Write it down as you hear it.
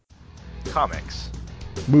comics,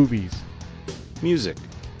 movies, music,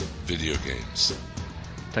 video games,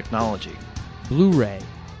 technology, Blu-ray,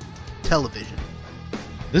 television.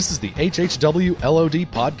 This is the HHW LOD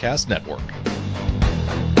Podcast Network.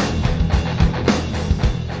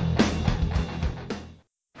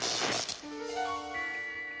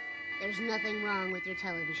 There's nothing wrong with your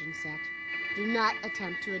television set. Do not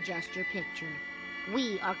attempt to adjust your picture.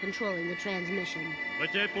 We are controlling the transmission.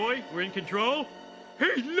 What's that, boy? We're in control?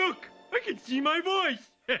 Hey, look! I can see my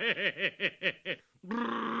voice!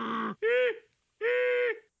 Blub,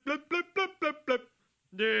 blub, blub, blub, blub.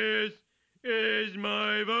 This is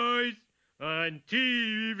my voice on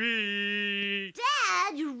TV.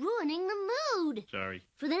 Dad, you're ruining the mood. Sorry.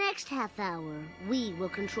 For the next half hour, we will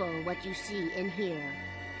control what you see and hear.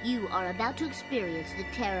 You are about to experience the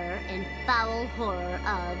terror and foul horror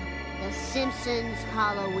of The Simpsons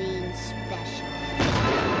Halloween Special.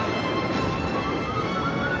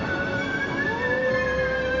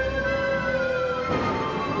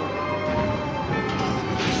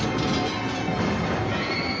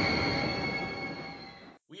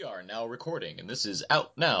 We are now recording, and this is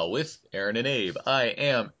Out Now with Aaron and Abe. I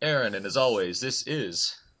am Aaron, and as always, this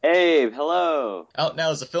is... Abe, hello! Out Now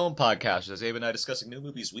is a film podcast, as Abe and I discussing new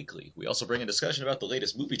movies weekly. We also bring a discussion about the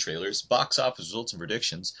latest movie trailers, box office results and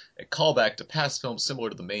predictions, a callback to past films similar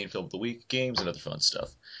to the main film of the week, games, and other fun stuff.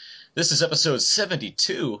 This is episode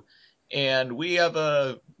 72, and we have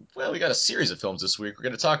we got a series of films this week. We're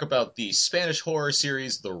going to talk about the Spanish horror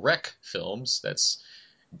series, The Rec films. That's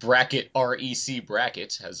bracket, R-E-C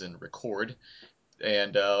bracket, as in record.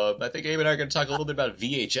 And I think Abe and I are going to talk a little bit about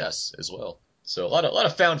VHS as well. So a lot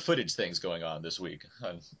of found footage things going on this week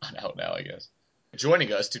on Out Now, I guess.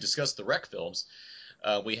 Joining us to discuss the Rec films,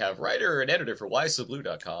 we have writer and editor for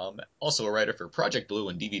WhySoBlue.com, also a writer for Project Blue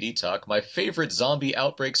and DVD Talk, my favorite zombie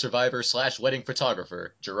outbreak survivor / wedding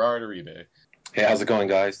photographer, Gerard Uribe. Hey, how's it going,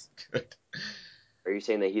 guys? Good. Are you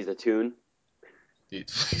saying that he's a tune?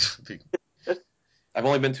 I've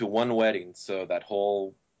only been to one wedding, so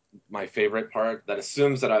my favorite part, that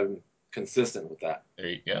assumes that I'm consistent with that. There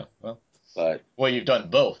you go. But you've done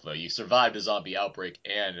both, though. You survived a zombie outbreak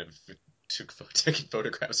and have taken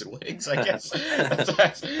photographs at weddings, I guess.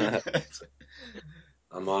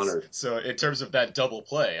 I'm honored. So in terms of that double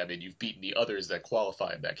play, I mean, you've beaten the others that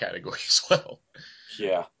qualify in that category as well.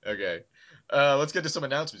 Yeah. Okay. Let's get to some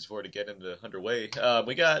announcements before we get underway.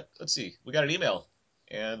 We got an email,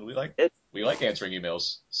 and we like answering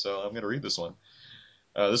emails, so I'm going to read this one.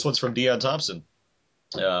 This one's from Dion Thompson.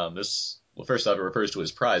 First off, it refers to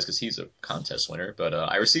his prize because he's a contest winner, but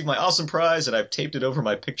I received my awesome prize, and I've taped it over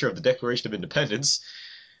my picture of the Declaration of Independence.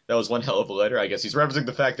 That was one hell of a letter. I guess he's referencing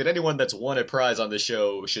the fact that anyone that's won a prize on this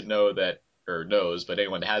show should know that, or knows, but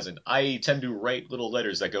anyone that hasn't, I tend to write little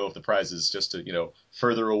letters that go with the prizes just to,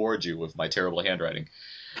 further reward you with my terrible handwriting.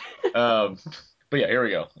 But yeah, here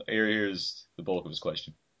we go. Here's the bulk of his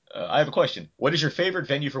question. I have a question. What is your favorite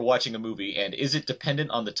venue for watching a movie, and is it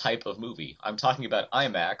dependent on the type of movie? I'm talking about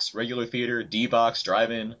IMAX, regular theater, D-Box,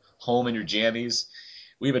 drive-in, home in your jammies.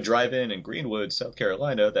 We have a drive-in in Greenwood, South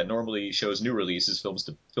Carolina, that normally shows new releases,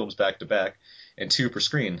 films back-to-back, and 2 per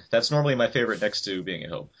screen. That's normally my favorite next to being at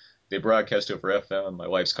home. They broadcast over FM. My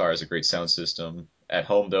wife's car has a great sound system. At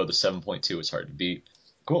home, though, the 7.2 is hard to beat.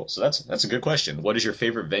 Cool. So that's a good question. What is your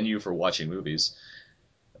favorite venue for watching movies?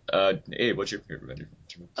 Abe, what's your favorite venue?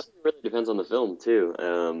 I think it really depends on the film, too.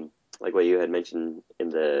 Like what you had mentioned in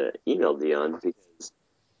the email, Dion, because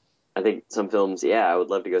I think some films, I would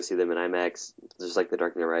love to go see them in IMAX, just like The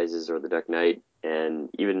Dark Knight Rises or The Dark Knight, and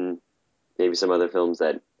even maybe some other films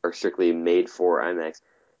that are strictly made for IMAX.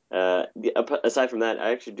 Aside from that,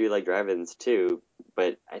 I actually do like drive-ins, too,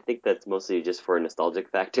 but I think that's mostly just for a nostalgic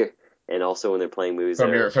factor, and also when they're playing movies.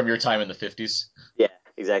 From your time in the 50s? Yeah,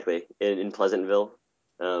 exactly, in Pleasantville.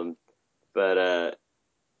 But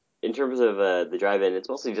in terms of the drive-in, it's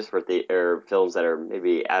mostly just for films that are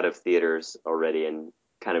maybe out of theaters already and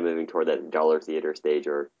kind of moving toward that dollar theater stage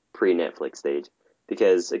or pre-Netflix stage.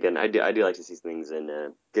 Because, again, I do like to see things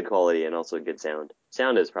in good quality and also good sound.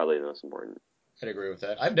 Sound is probably the most important. I'd agree with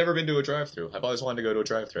that. I've never been to a drive-thru. I've always wanted to go to a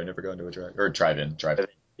drive-thru. I've never gone to a drive-in.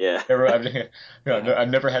 Yeah. I've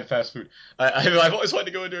never had fast food. I've always wanted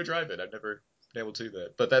to go into a drive-in. I've never been able to do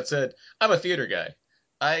that. But that said, I'm a theater guy.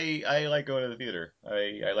 I like going to the theater.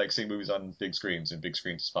 I like seeing movies on big screens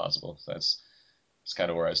as possible. That's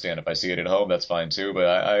kind of where I stand. If I see it at home, that's fine too. But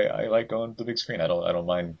I like going to the big screen. I don't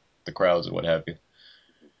mind the crowds and what have you.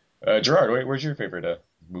 Gerard, where's your favorite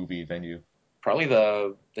movie venue? Probably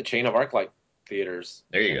the chain of ArcLight theaters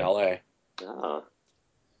there you in go. LA. Ah.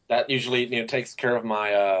 That usually takes care of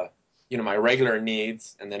my my regular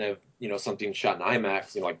needs, and then if something shot in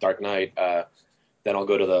IMAX, like Dark Knight, then I'll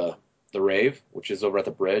go to the Rave, which is over at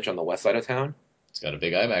the bridge on the west side of town. It's got a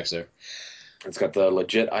big IMAX there. It's got the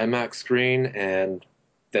legit IMAX screen, and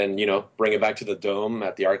then bring it back to the Dome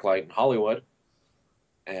at the ArcLight in Hollywood,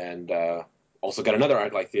 and also got another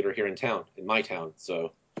ArcLight theater here in town, in my town.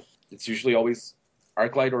 So it's usually always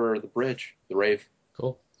ArcLight or the bridge, the Rave.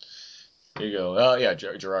 Cool. There you go. Yeah,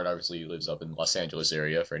 Gerard obviously lives up in Los Angeles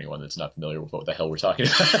area, for anyone that's not familiar with what the hell we're talking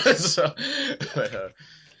about. So,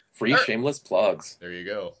 Free shameless plugs. There you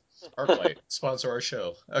go. ArcLight, sponsor our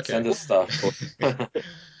show. Okay. Send us stuff.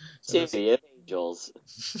 City of Angels.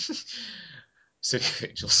 City of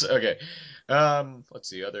Angels. Okay. Let's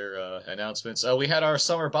see, other announcements. We had our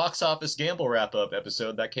summer box office gamble wrap-up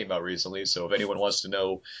episode. That came out recently, so if anyone wants to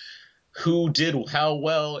know who did how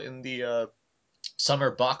well in the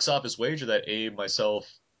summer box office wager that Abe, myself,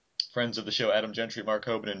 friends of the show Adam Gentry, Mark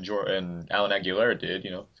Hoban, and Alan Aguilera did,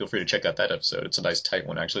 feel free to check out that episode. It's a nice tight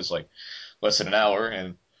one, actually. It's like less than an hour,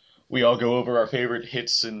 and we all go over our favorite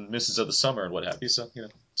hits and misses of the summer and what have you, so,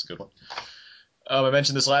 it's a good one. I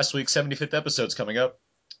mentioned this last week, 75th episode's coming up.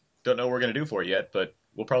 Don't know what we're going to do for it yet, but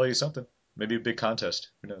we'll probably do something. Maybe a big contest.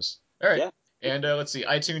 Who knows? All right. Yeah. And let's see,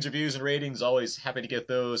 iTunes reviews and ratings, always happy to get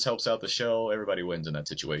those. Helps out the show. Everybody wins in that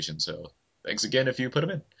situation, so thanks again if you put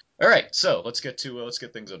them in. All right, so let's get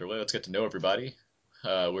things underway. Let's get to know everybody.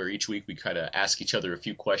 Where each week we kind of ask each other a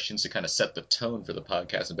few questions to kind of set the tone for the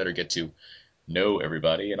podcast and better get to know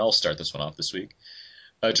everybody. And I'll start this one off this week.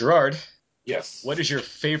 Gerard. Yes. What is your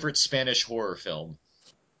favorite Spanish horror film?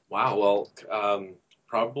 Wow, well,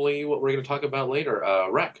 probably what we're going to talk about later,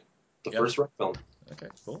 Rec, the first Rec film. Okay,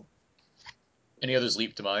 cool. Any others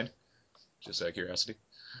leap to mind? Just out of curiosity.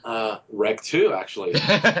 Rec 2, actually.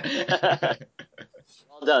 Well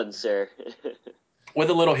done, sir. With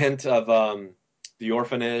a little hint of The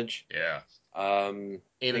Orphanage. Yeah.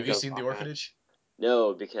 Abe, have you seen The Orphanage?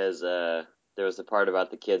 No, because there was the part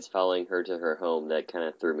about the kids following her to her home that kind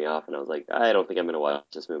of threw me off, and I was like, I don't think I'm going to watch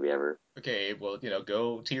this movie ever. Okay, well,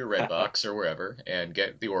 go to your Redbox or wherever and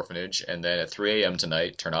get The Orphanage, and then at 3 a.m.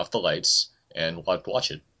 tonight, turn off the lights and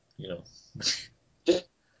watch it,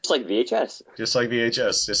 Just like VHS. Just like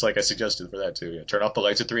VHS, just like I suggested for that too. Yeah. Turn off the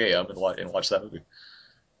lights at 3 a.m. and watch that movie.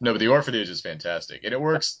 No, but The Orphanage is fantastic, and it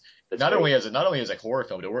works not only as a horror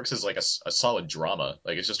film, but it works as like a solid drama.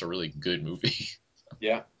 Like it's just a really good movie.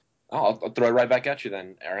 Yeah. I'll throw it right back at you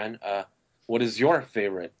then, Aaron. What is your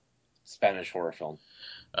favorite Spanish horror film?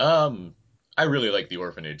 I really like The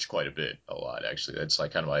Orphanage quite a lot, actually. That's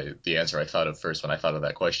like kind of the answer I thought of first when I thought of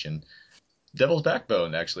that question. Devil's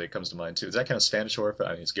Backbone, actually, it comes to mind, too. Is that kind of Spanish horror film?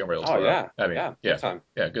 I mean, it's Guillermo del Toro. Oh, yeah. I mean,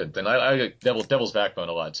 yeah, good. Then I like Devil's Backbone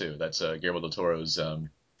a lot, too. That's Guillermo del Toro's,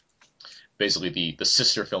 basically the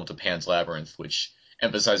sister film to Pan's Labyrinth, which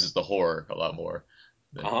emphasizes the horror a lot more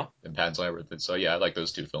than Pan's Labyrinth. And so, yeah, I like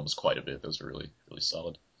those two films quite a bit. Those are really, really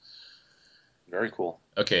solid. Very cool.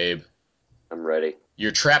 Okay, Abe. I'm ready.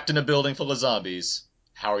 You're trapped in a building full of zombies.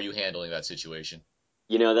 How are you handling that situation?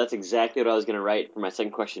 That's exactly what I was going to write for my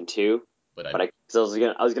second question, too. But I was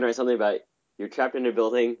going to write something about you're trapped in a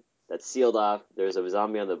building that's sealed off. There's a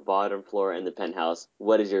zombie on the bottom floor in the penthouse.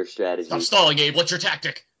 What is your strategy? Stop stalling, Abe. What's your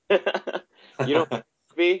tactic?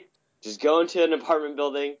 Just go into an apartment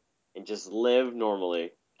building and just live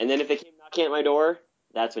normally. And then if they came knocking at my door,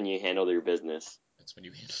 that's when you handle your business. That's when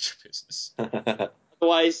you handle your business.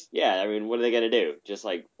 Otherwise, yeah, I mean, what are they going to do? Just,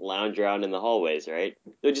 lounge around in the hallways, right?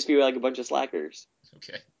 They'll just be like a bunch of slackers.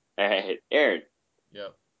 Okay. All right, Aaron.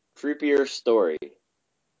 Yep. Creepier story.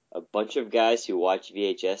 A bunch of guys who watch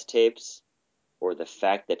VHS tapes, or the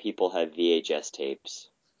fact that people have VHS tapes?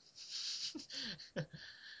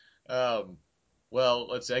 Well,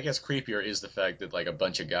 let's say, I guess creepier is the fact that, a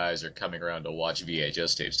bunch of guys are coming around to watch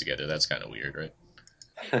VHS tapes together. That's kind of weird, right?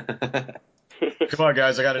 Come on,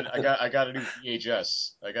 guys! I got a new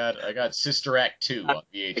VHS. I got Sister Act 2 on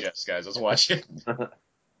VHS, guys. Let's watch it.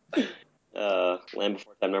 Land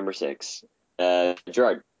Before Time number 6.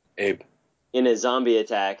 Gerard. Abe. In a zombie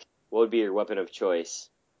attack, what would be your weapon of choice?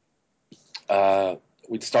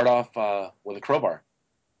 We'd start off with a crowbar.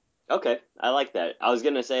 Okay, I like that. I was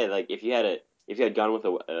gonna say, if you had gone with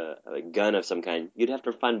a gun of some kind, you'd have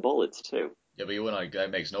to find bullets too. Yeah, but you want a gun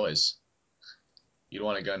that makes noise. You'd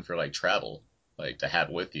want a gun for travel, to have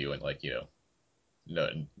with you, and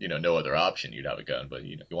no other option. You'd have a gun, but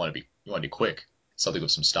you want to be quick. Something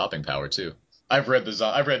with some stopping power too. I've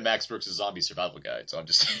read Max Brooks' Zombie Survival Guide, so I'm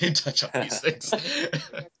just in touch on these things.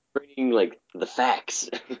 Bringing the facts.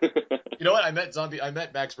 You know what? I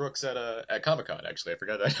met Max Brooks at Comic-Con, actually.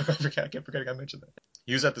 I kept forgetting I mentioned that.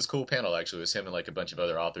 He was at this cool panel, actually. It was him and like a bunch of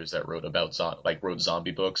other authors that wrote about wrote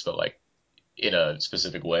zombie books, but like in a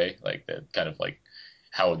specific way, like that kind of like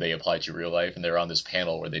how they apply to real life. And they were on this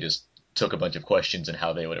panel where they just took a bunch of questions and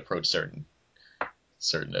how they would approach certain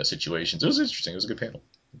situations. It was interesting. It was a good panel.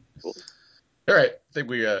 Cool. All right, I think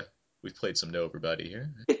we've played some Know Everybody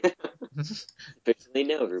here. Officially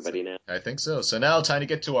know everybody now. I think so. So now time to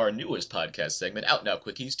get to our newest podcast segment, Out Now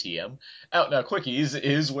Quickies, TM. Out Now Quickies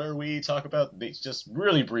is where we talk about, just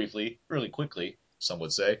really briefly, really quickly, some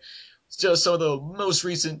would say, just some of the most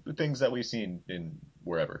recent things that we've seen in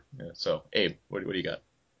wherever. Yeah, so, Abe, what do you got?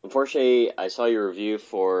 Unfortunately, I saw your review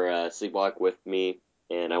for Sleepwalk with Me,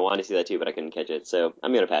 and I wanted to see that too, but I couldn't catch it, so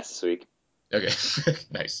I'm going to pass this week. Okay,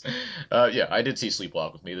 nice. Yeah, I did see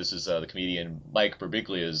Sleepwalk with Me. This is the comedian Mike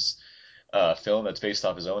Birbiglia's film that's based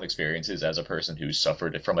off his own experiences as a person who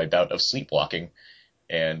suffered from a bout of sleepwalking.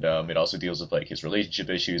 And it also deals with like his relationship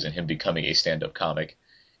issues and him becoming a stand-up comic.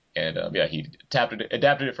 And yeah, he adapted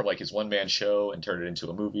it from like his one-man show and turned it into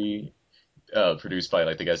a movie produced by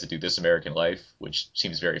like the guys that do This American Life, which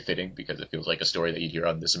seems very fitting because it feels like a story that you'd hear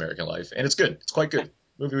on This American Life. And it's good. It's quite good.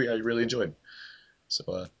 Movie I really enjoyed.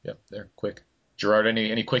 So yeah, there, quick. Gerard,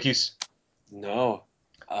 any quickies? No.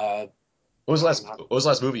 What was the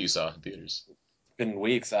last movie you saw in theaters? Been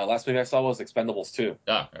weeks. Last movie I saw was Expendables 2.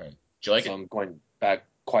 Ah, all right. Did you like it? I'm going back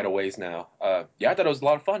quite a ways now. Yeah, I thought it was a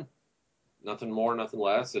lot of fun. Nothing more, nothing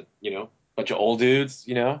less. Bunch of old dudes,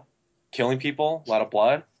 killing people, a lot of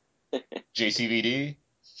blood. JCVD.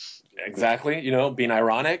 Exactly. Being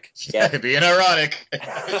ironic. Yeah. Being ironic.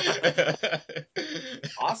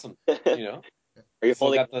 Awesome. Are you Still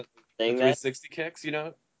holding got the saying that? 360 kicks,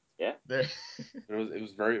 Yeah. It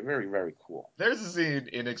was very, very, very cool. There's a scene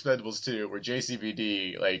in Expendables 2 where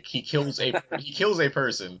JCVD like he kills a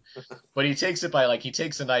person, but he takes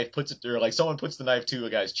a knife, puts it, or like someone puts the knife to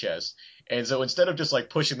a guy's chest, and so instead of just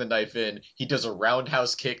like pushing the knife in, he does a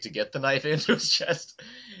roundhouse kick to get the knife into his chest.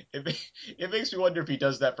 It makes me wonder if he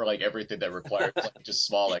does that for like everything that requires like, just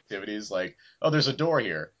small activities, like, oh, there's a door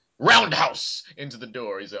here. Roundhouse into the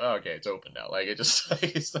door. He's like, oh, okay, it's open now. Like it's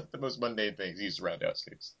like the most mundane things. He uses roundhouse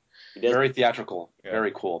kicks. Very theatrical. Yeah.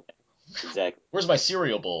 Very cool. Exactly. Where's my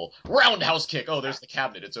cereal bowl? Roundhouse kick. Oh, there's the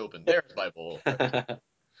cabinet. It's open. There's my bowl.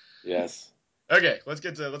 Yes. Okay, let's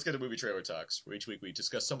get to movie trailer talks. Where each week we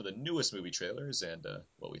discuss some of the newest movie trailers and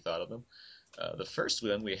what we thought of them. The first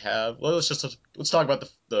one we have. Well, let's talk about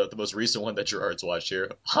the most recent one that Gerard's watched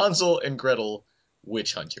here. Hansel and Gretel,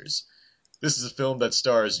 Witch Hunters. This is a film that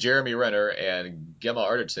stars Jeremy Renner and Gemma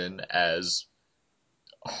Arterton as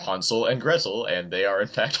Hansel and Gretel, and they are in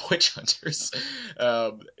fact witch hunters.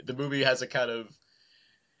 The movie has a kind of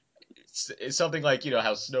it's something like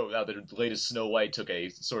how the latest Snow White took a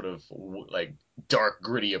sort of like dark,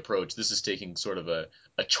 gritty approach. This is taking sort of a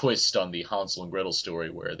twist on the Hansel and Gretel story,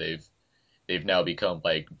 where they've now become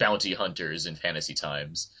like bounty hunters in fantasy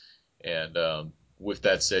times. And with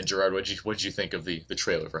that said, Gerard, what'd you think of the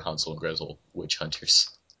trailer for Hansel and Gretel, Witch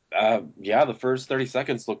Hunters? Yeah, the first 30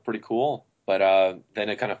 seconds looked pretty cool, but then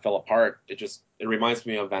it kind of fell apart. It reminds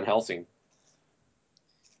me of Van Helsing,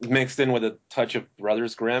 mixed in with a touch of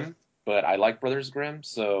Brothers Grimm, but I like Brothers Grimm,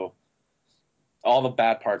 so all the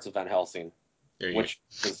bad parts of Van Helsing, which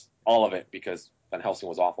is all of it because Van Helsing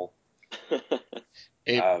was awful.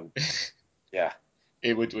 Abe, yeah.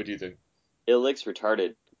 Abe, what do you think? It looks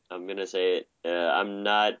retarded. I'm gonna say it. I'm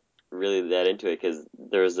not really that into it because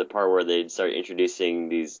there was a part where they start introducing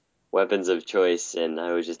these weapons of choice, and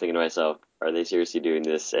I was just thinking to myself, are they seriously doing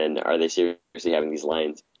this, and are they seriously having these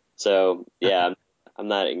lines? So yeah, I'm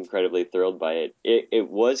not incredibly thrilled by it. It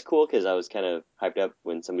was cool because I was kind of hyped up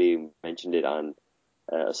when somebody mentioned it on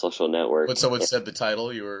a social network. When someone said the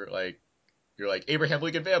title, you're like Abraham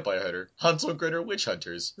Lincoln Vampire Hunter, Hansel and Gretel Witch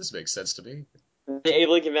Hunters. This makes sense to me. The Abe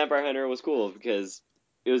Lincoln Vampire Hunter was cool because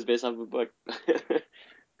it was based off of a book.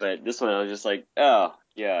 But this one, I was just like, oh,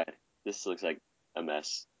 yeah, this looks like a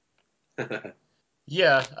mess.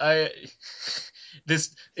 Yeah,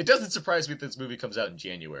 it doesn't surprise me that this movie comes out in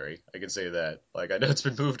January. I can say that. Like, I know it's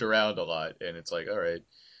been moved around a lot, and it's like, all right.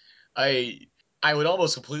 I would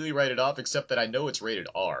almost completely write it off, except that I know it's rated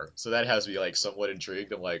R, so that has me like somewhat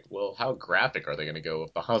intrigued. I'm like, well, how graphic are they going to go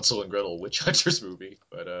with the Hansel and Gretel Witch Hunters movie?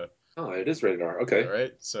 But oh, it is rated R. Okay. all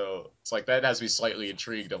right, so it's like that has me slightly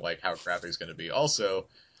intrigued of like how graphic it's going to be. Also,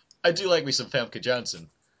 I do like me some Famke Janssen,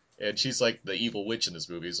 and she's like the evil witch in this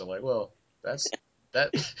movie. So I'm like, well, that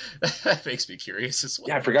makes me curious as well.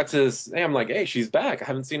 Yeah, I forgot to say, I'm like, hey, she's back. I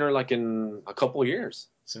haven't seen her like in a couple of years.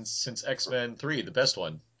 Since X-Men 3, the best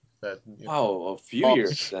one. Oh, a few Oh.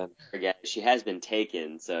 years then. Forget she has been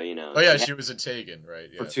taken, so you know. Oh yeah, she she was in Taken, right?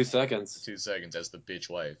 Yeah. For 2 seconds. 2 seconds as the bitch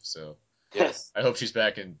wife. So Yes. I hope she's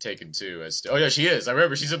back in Taken 2 as. Oh yeah, she is. I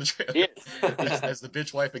remember she's in the trailer. She is. as the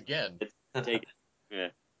bitch wife again. It's taken. Yeah.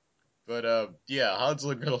 But yeah,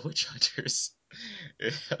 Hansel and Gretel Witch Hunters.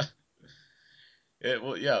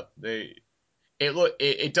 Well, yeah,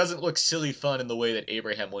 it doesn't look silly fun in the way that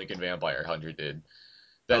Abraham Lincoln Vampire Hunter did.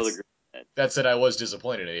 I will That's agree with that said, I was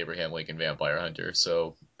disappointed in Abraham Lincoln Vampire Hunter,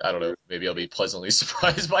 so I don't know. Maybe I'll be pleasantly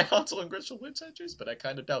surprised by Hansel and Gretel Witch Hunters, but I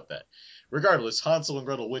kind of doubt that. Regardless, Hansel and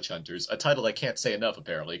Gretel Witch Hunters, a title I can't say enough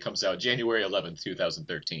apparently, comes out January 11th,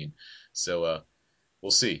 2013. So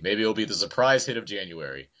we'll see. Maybe it'll be the surprise hit of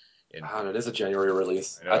January. It is a January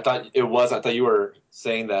release. I know. I thought you were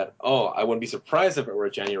saying that, I wouldn't be surprised if it were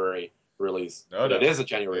a January release. No, but no. it is a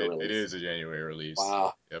January release. It is a January release.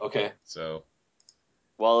 Wow. Yep. Okay. So,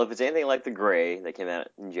 Well, if it's anything like The Gray that came out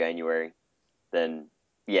in January, then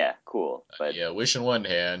yeah, cool. But yeah, wish in one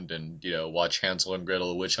hand and, watch Hansel and Gretel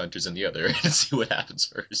the Witch Hunters in the other and see what happens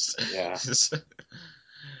first. Yeah.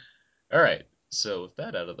 All right. So with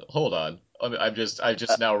that out of the hold on, I've just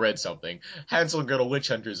now read something. Hansel and Gretel Witch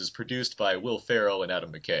Hunters is produced by Will Ferrell and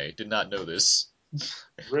Adam McKay. Did not know this.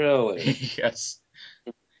 Really? Yes.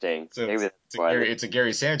 dang, So maybe that's why. it's a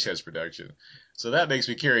Gary Sanchez production. So that makes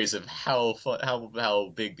me curious of how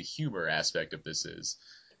big the humor aspect of this is.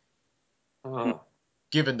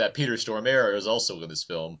 Given that Peter Stormare is also in this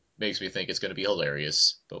film, makes me think it's going to be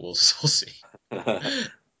hilarious. But we'll see.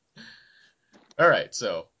 All right,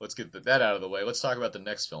 so let's get that out of the way. Let's talk about the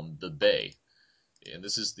next film, The Bay. And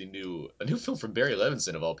this is a new film from Barry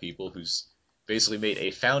Levinson, of all people, who's basically made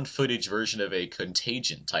a found footage version of a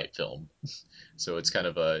Contagion type film. So it's kind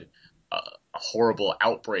of a horrible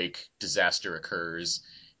outbreak disaster occurs,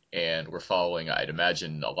 and we're following, I'd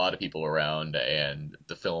imagine, a lot of people around, and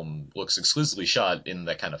the film looks exclusively shot in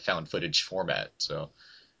that kind of found footage format. So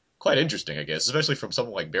quite interesting, I guess, especially from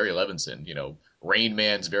someone like Barry Levinson, Rain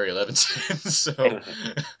Man's Barry Levinson. So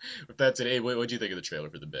with that said, hey, what do you think of the trailer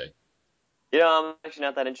for The Bay? I'm actually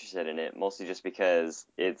not that interested in it, mostly just because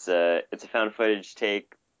it's a found footage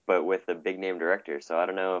take, but with a big name director. So I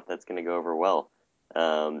don't know if that's going to go over well.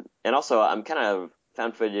 And also, I'm kind of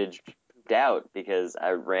found footage pooped out because I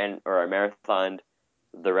marathoned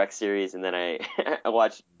the Rec series and then I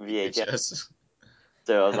watched VHS.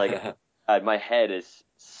 So I was like, my head is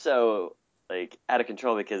so out of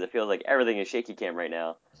control because it feels like everything is shaky cam right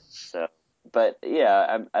now. So, but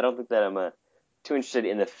yeah, I don't think that I'm too interested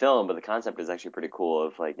in the film, but the concept is actually pretty cool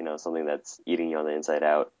of something that's eating you on the inside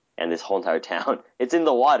out, and this whole entire town, it's in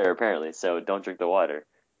the water apparently, so don't drink the water.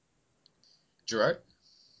 Gerard?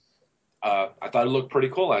 I thought it looked pretty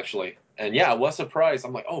cool actually, and yeah, I was surprised.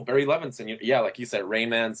 I'm like, Barry Levinson, yeah, like you said, Rain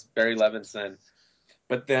Man's Barry Levinson.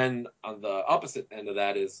 But then on the opposite end of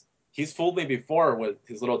that is he's fooled me before with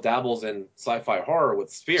his little dabbles in sci-fi horror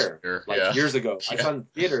with Sphere, years ago. I saw it in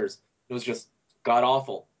theaters. It was just god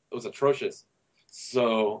awful. It was atrocious.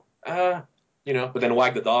 So, but then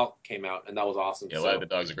Wag the Dog came out, and that was awesome. Yeah, Wag the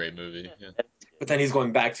Dog's a great movie. Yeah. But then he's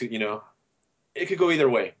going back to, it could go either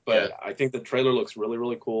way. But I think the trailer looks really,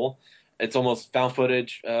 really cool. It's almost found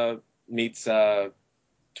footage meets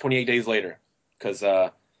 28 Days Later, because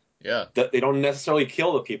they don't necessarily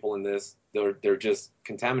kill the people in this. They're just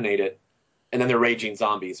contaminated, and then they're raging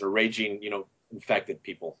zombies or raging, infected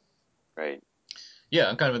people. Right. Yeah,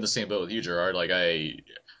 I'm kind of in the same boat with you, Gerard.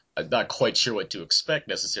 I'm not quite sure what to expect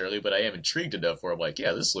necessarily, but I am intrigued enough where I'm like,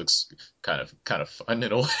 yeah, this looks kind of fun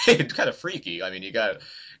in a way, kind of freaky. I mean, you got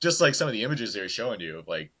just like some of the images they're showing you of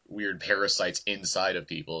like weird parasites inside of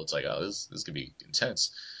people. It's like, oh, this could be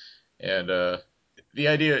intense. And the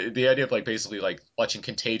idea of like basically like watching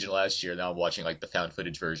Contagion last year, now I'm watching like the found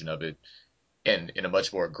footage version of it, and in a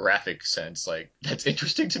much more graphic sense, like that's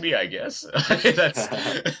interesting to me, I guess. That's,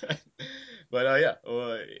 but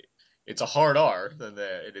it's a hard R, and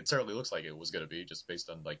it certainly looks like it was going to be just based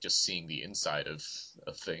on like just seeing the inside of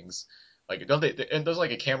things. Like, don't they? And does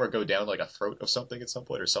like a camera go down like a throat of something at some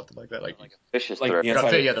point or something like that? Like a fish's like throat.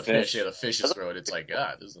 the the fish's throat. It's like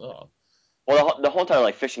this. Oh. Well, the whole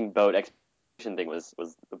entire fishing boat expedition thing was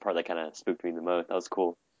the part that kind of spooked me the most. That was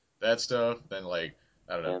cool. That stuff. Then I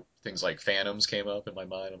don't know, things like Phantoms came up in my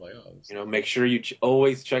mind. I'm like, make sure you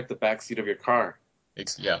always check the back seat of your car.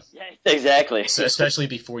 Yeah, exactly. Especially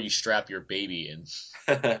before you strap your baby in.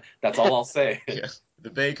 That's all I'll say. Yeah. The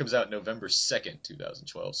Bay comes out November 2nd,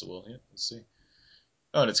 2012, so we'll see.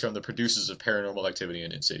 Oh, and it's from the producers of Paranormal Activity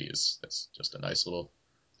and Insidious. That's just a nice little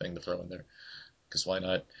thing to throw in there, because why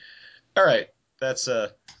not? All right,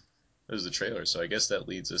 that was the trailer, so I guess that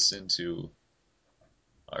leads us into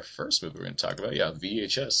our first movie we're going to talk about,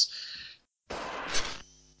 VHS.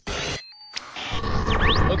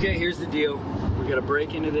 Okay, here's the deal. We're gonna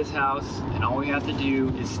break into this house, and all we have to do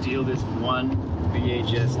is steal this one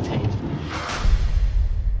VHS tape.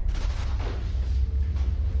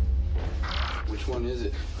 Which one is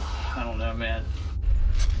it? I don't know, man.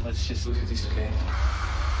 Let's just look at these, okay?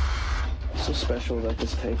 What's so special about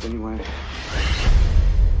this tape, anyway?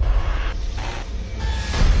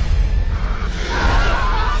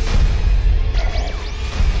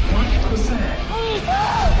 What was that?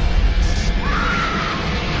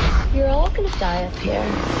 You're all gonna die up here.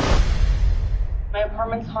 My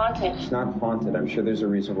apartment's haunted. It's not haunted. I'm sure there's a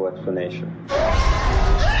reasonable explanation.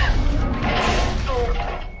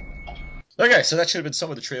 Okay, so that should have been some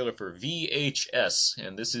of the trailer for VHS,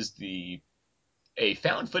 and this is a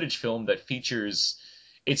found footage film that features.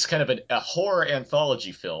 It's kind of a horror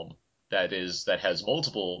anthology film that has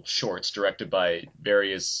multiple shorts directed by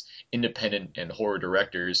various independent and horror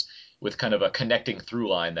directors with kind of a connecting through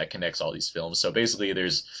line that connects all these films. So basically,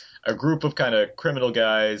 there's a group of kind of criminal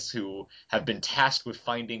guys who have been tasked with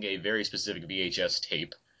finding a very specific VHS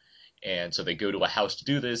tape. And so they go to a house to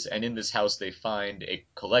do this, and in this house they find a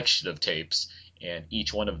collection of tapes, and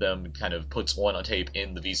each one of them kind of puts one tape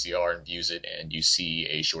in the VCR and views it, and you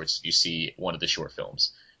see one of the short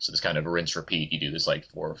films. So this kind of a rinse repeat. You do this like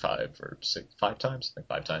 4 or 5 or 6, 5 times, I think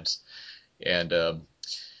 5 times. And the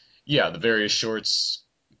various shorts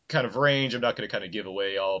kind of range. I'm not going to kind of give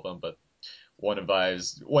away all of them, but one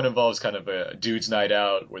involves kind of a dude's night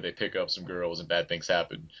out where they pick up some girls and bad things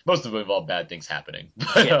happen. Most of them involve bad things happening.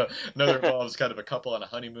 But another involves kind of a couple on a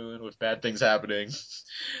honeymoon with bad things happening.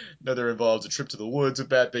 Another involves a trip to the woods with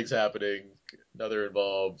bad things happening. Another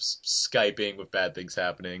involves Skyping with bad things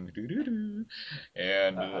happening.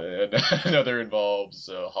 And another involves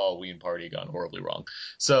a Halloween party gone horribly wrong.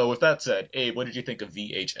 So with that said, Abe, what did you think of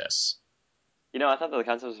VHS? I thought that the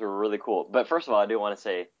concepts were really cool. But first of all, I do want to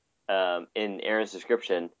say, in Aaron's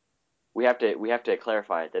description, we have to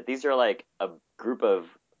clarify that these are like a group of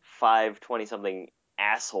 5 20-something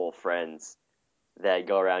asshole friends that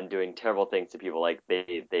go around doing terrible things to people. Like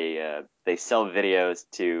they sell videos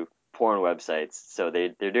to porn websites, so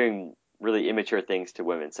they're doing really immature things to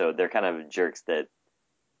women. So they're kind of jerks that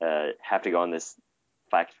have to go on this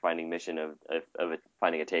fact-finding mission of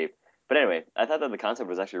finding a tape. But anyway, I thought that the concept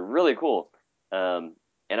was actually really cool, and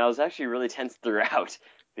I was actually really tense throughout.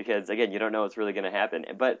 Because, again, you don't know what's really going to happen.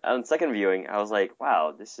 But on second viewing, I was like,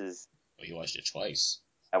 wow, this is... Well, you watched it twice.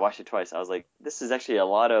 I watched it twice. I was like, this is actually a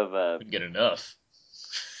lot of... Couldn't get enough.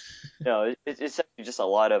 No, it's actually just a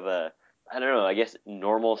lot of, I don't know, I guess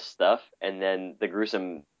normal stuff. And then the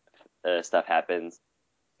gruesome stuff happens.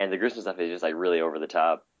 And the gruesome stuff is just, like, really over the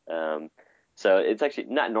top. So it's actually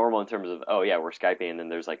not normal in terms of, oh, yeah, we're Skyping, and then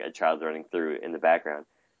there's, like, a child running through in the background.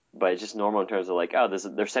 But it's just normal in terms of, like, oh,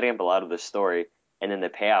 they're setting up a lot of this story. And then the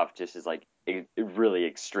payoff just is like really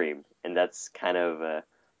extreme, and that's kind of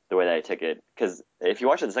the way that I took it. Because if you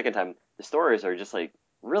watch it the second time, the stories are just like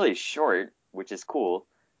really short, which is cool,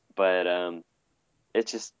 but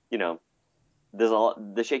it's just there's a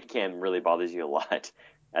lot, the shaky cam really bothers you a lot,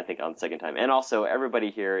 I think, on the second time. And also,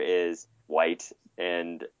 everybody here is white,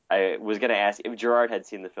 and I was gonna ask if Gerard had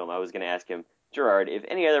seen the film. I was gonna ask him, Gerard, if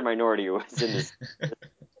any other minority was in this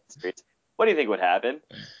experience, what do you think would happen?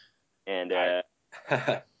 And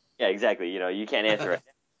yeah, exactly. You can't answer it,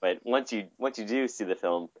 but once you do see the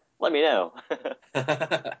film, let me know.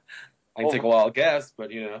 I can take a wild guess,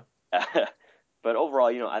 but But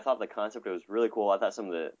overall, I thought the concept was really cool. I thought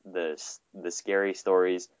some of the scary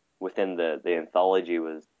stories within the anthology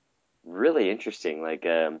was really interesting. Like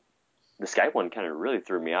the Skype one kind of really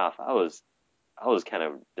threw me off. I was kind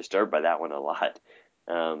of disturbed by that one a lot.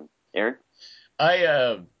 Aaron?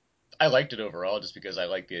 I liked it overall just because I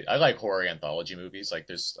like horror anthology movies. Like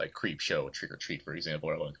there's like Creep Show, Trick or Treat, for example,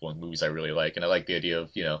 are like one of the movies I really like. And I like the idea of,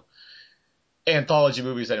 anthology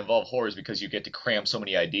movies that involve horrors because you get to cram so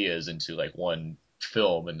many ideas into like one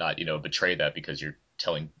film and not, betray that because you're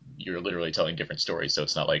literally telling different stories. So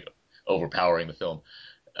it's not like overpowering the film.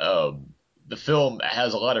 The film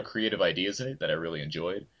has a lot of creative ideas in it that I really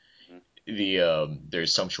enjoyed.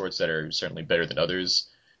 There's some shorts that are certainly better than others.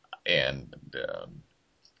 And,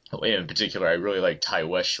 in particular, I really like Ty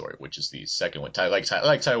West short, which is the second one. I like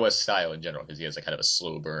Ty West's style in general because he has a kind of a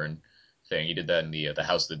slow burn thing. He did that in the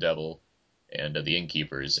House of the Devil and the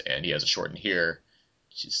Innkeepers, and he has a short in here,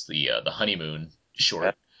 which is the honeymoon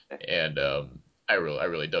short, and I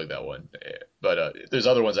really dug that one. But there's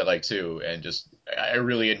other ones I like too, and just I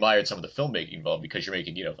really admired some of the filmmaking involved because you're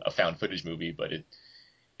making a found footage movie, but it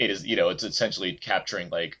is it's essentially capturing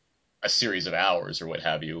like a series of hours or what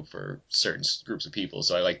have you for certain groups of people.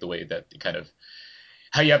 So I like the way that it kind of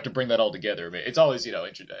how you have to bring that all together. I mean, it's always,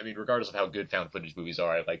 I mean, regardless of how good found footage movies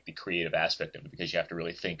are, I like the creative aspect of it because you have to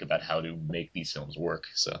really think about how to make these films work.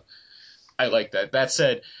 So I like that. That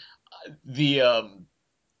said, the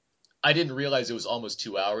I didn't realize it was almost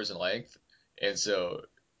 2 hours in length, and so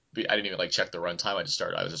I didn't even like check the runtime.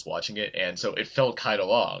 I was just watching it, and so it felt kind of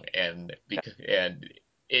long, and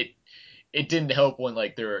it didn't help when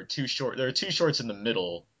like there are two shorts in the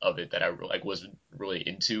middle of it that I like wasn't really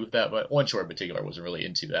into that much. One short in particular I wasn't really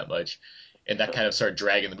into that much, and that kind of started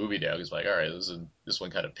dragging the movie down. It's like, all right, this one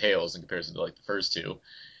kind of pales in comparison to like the first two,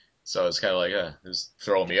 so it's kind of like, it's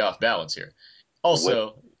throwing me off balance here.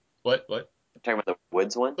 Also, what? You're talking about the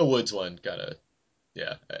Woods one? The Woods one,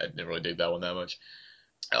 yeah, I didn't really dig that one that much.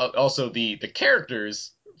 Also, the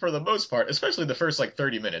characters, for the most part, especially the first like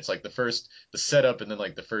 30 minutes, like the setup and then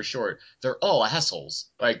like the first short, they're all assholes.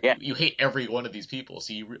 Like you hate every one of these people,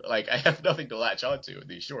 so I have nothing to latch onto in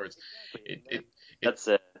these shorts. That's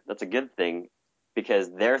a good thing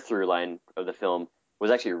because their through line of the film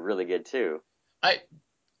was actually really good too.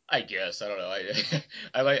 I guess I don't know.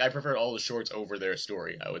 I prefer all the shorts over their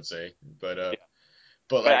story, I would say, but I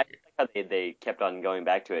like how they kept on going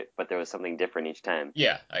back to it, but there was something different each time.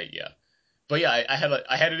 But yeah, I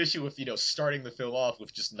had an issue with starting the film off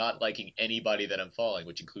with just not liking anybody that I'm following,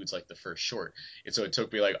 which includes like the first short, and so it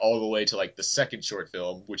took me like all the way to like the second short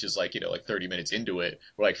film, which is like like 30 minutes into it,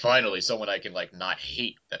 where like finally someone I can like not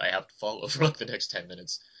hate that I have to follow for like the next 10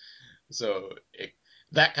 minutes. So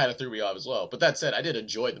that kind of threw me off as well. But that said, I did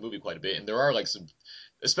enjoy the movie quite a bit, and there are like some,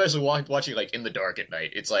 especially watching like in the dark at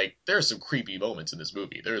night, it's like there's some creepy moments in this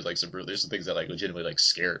movie. There's some things that like legitimately like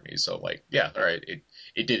scared me. So I'm like, yeah, all right,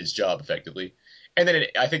 it did its job effectively, and then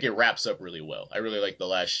I think it wraps up really well. I really like the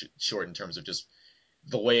last short in terms of just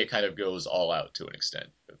the way it kind of goes all out to an extent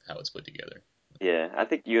of how it's put together. Yeah, I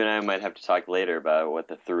think you and I might have to talk later about what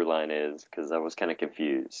the through line is because I was kind of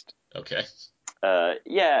confused. Okay.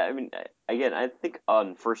 Yeah, I mean, again, I think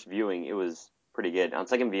on first viewing it was pretty good. On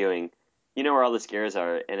second viewing, you know where all the scares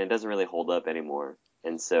are, and it doesn't really hold up anymore.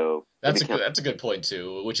 And so that's a good point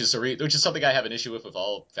too, which is something I have an issue with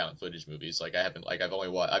all found footage movies. Like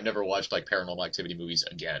I've never watched like Paranormal Activity movies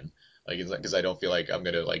again, like because I don't feel like I'm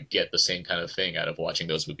gonna like get the same kind of thing out of watching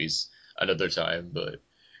those movies another time. But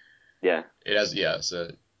yeah, it has So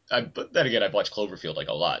but then again, I've watched Cloverfield like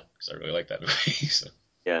a lot because I really like that movie. So.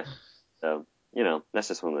 Yeah, so that's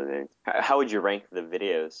just one of the things. How would you rank the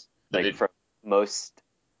videos, from most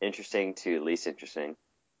interesting to least interesting?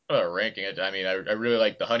 Ranking it, I mean, I really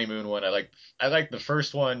like the honeymoon one. I like the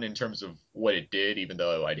first one in terms of what it did, even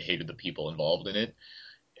though I hated the people involved in it.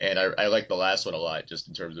 And I like the last one a lot, just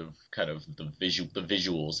in terms of kind of the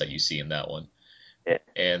visuals that you see in that one. Yeah.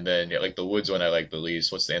 And then like the Woods one, I like the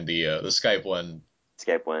least. The Skype one?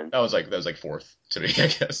 Skype one. That was like fourth to me, I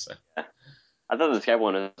guess. Yeah. I thought the Skype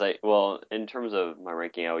one was like, well, in terms of my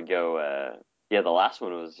ranking, I would go, the last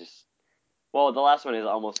one was just, well, the last one is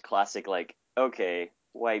almost classic, like, okay,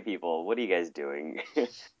 white people, what are you guys doing?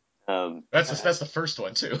 That's the first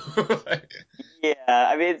one too. Yeah,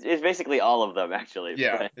 I mean it's basically all of them actually.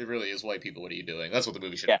 Yeah, but... it really is. White people, what are you doing? That's what the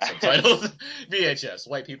movie should have subtitled. VHS,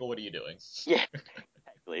 white people, what are you doing? Yeah,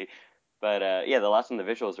 exactly. But the last one, the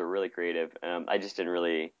visuals were really creative. I just didn't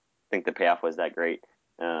really think the payoff was that great.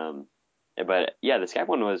 But yeah, the Skype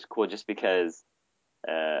one was cool just because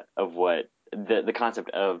of what the concept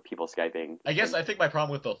of people Skyping. I guess I think my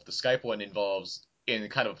problem with the Skype one involves, and it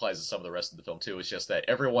kind of applies to some of the rest of the film too, is just that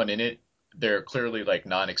everyone in it, they're clearly like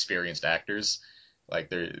non-experienced actors. Like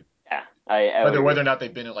they're whether or not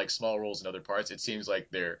they've been in like small roles in other parts, it seems like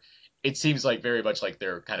very much like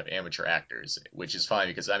they're kind of amateur actors, which is fine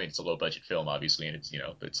because I mean it's a low budget film obviously, and it's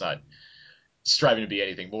it's not striving to be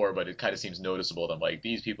anything more, but it kind of seems noticeable that like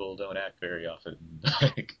these people don't act very often.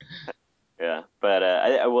 Yeah, but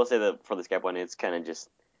I will say that for the Skype one, it's kind of just,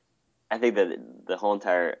 I think that the whole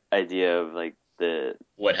entire idea of like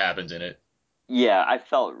what happens in it. Yeah, I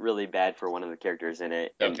felt really bad for one of the characters in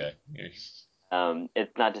it. Okay.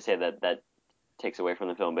 It's not to say that takes away from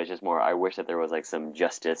the film, but it's just more, I wish that there was like some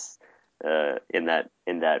justice in that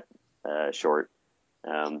short.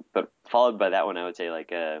 But followed by that one, I would say like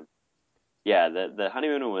the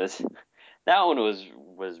honeymoon one was that one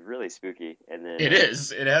was really spooky. And then it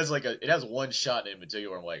is. It has one shot in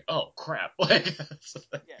particular. I'm like, oh crap! Like, yeah,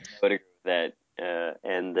 I would agree with that.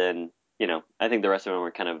 And then I think the rest of them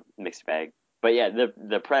were kind of mixed bag. But yeah,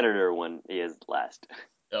 the Predator one is last.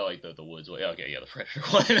 Oh, like the Woods one. Okay, yeah, the Predator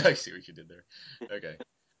one. I see what you did there. Okay.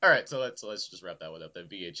 All right, so let's just wrap that one up. Then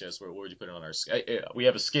VHS, where would you put it on our scale? We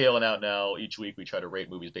have a scale out now. Each week we try to rate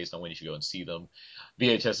movies based on when you should go and see them.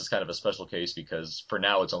 VHS is kind of a special case because for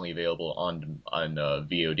now it's only available on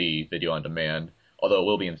VOD, video on demand, although it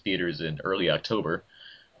will be in theaters in early October.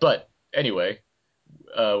 But anyway,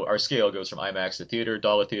 our scale goes from IMAX to theater,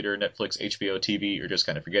 dollar theater, Netflix, HBO, TV, or just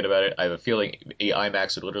kind of forget about it. I have a feeling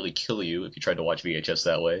IMAX would literally kill you if you tried to watch VHS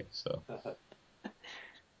that way. So.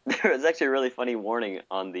 There was actually a really funny warning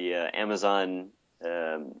on the Amazon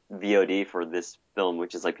VOD for this film,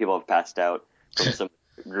 which is like people have passed out from some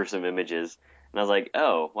gruesome images. And I was like,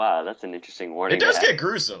 oh, wow, that's an interesting warning. It does get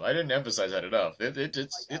gruesome. I didn't emphasize that enough.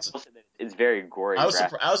 It's very gory. I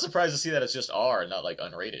was surprised to see that it's just R and not like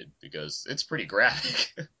unrated because it's pretty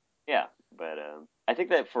graphic. Yeah, but I think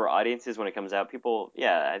that for audiences when it comes out, people,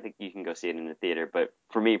 I think you can go see it in the theater. But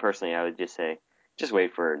for me personally, I would just say, just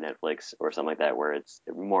wait for Netflix or something like that where it's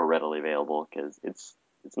more readily available because it's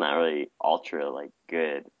not really ultra like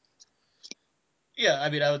good. Yeah, I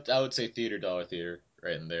mean, I would say theater, dollar theater,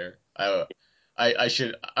 right in there. I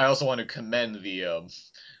also want to commend the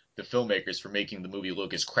filmmakers for making the movie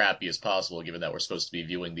look as crappy as possible, given that we're supposed to be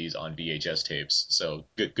viewing these on VHS tapes. So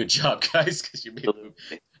good job, guys, because you made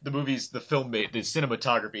the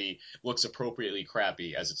cinematography looks appropriately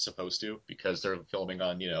crappy as it's supposed to, because they're filming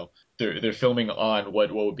on, they're filming on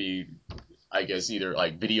what would be, I guess, either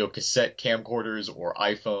like video cassette camcorders or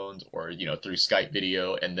iPhones or, through Skype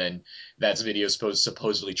video. And then that's video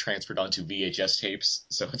supposedly transferred onto VHS tapes.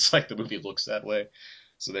 So it's like the movie looks that way.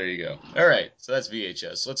 So there you go. All right. So that's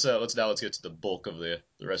VHS. Let's get to the bulk of the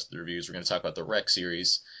rest of the reviews. We're going to talk about the Rec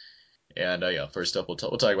series. And first up, we'll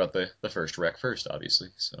talk about the first Rec first, obviously.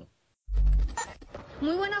 So.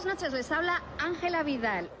 Muy buenas noches, les habla Ángela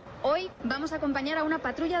Vidal. Hoy vamos a acompañar a una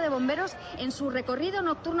patrulla de bomberos en su recorrido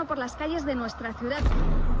nocturno por las calles de nuestra ciudad.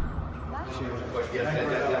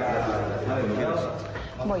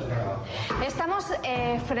 Voy. Estamos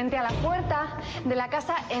frente a la puerta de la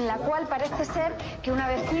casa en la cual parece ser que una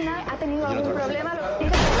vecina ha tenido algún problema.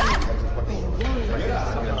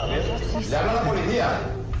 ¡Llama a la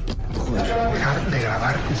policía! Dejar de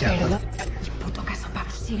grabar ya. Perdón. Puto caso,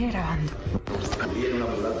 Pablo, sigue grabando. Viene una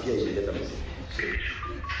ambulancia inmediatamente. Sí.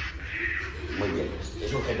 Muy bien.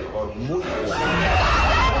 Es un genio muy La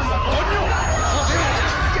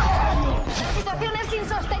situación es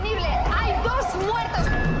insostenible. Hay 2 muertos.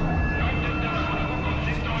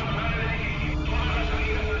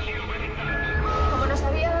 Como nos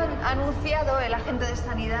habían anunciado, el agente de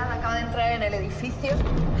sanidad acaba de entrar en el edificio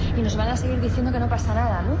y nos van a seguir diciendo que no pasa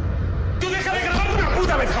nada, ¿no? ¡Tú deja de grabar una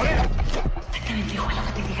puta vez, joder! Exactamente igual lo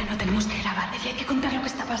que te digan, no tenemos que grabar. Y hay que contar lo que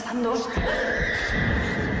está pasando.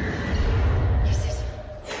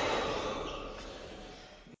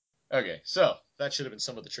 Okay, so that should have been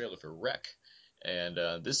some of the trailer for Rec. And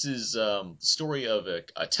this is the story of a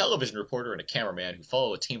television reporter and a cameraman who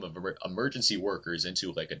follow a team of emergency workers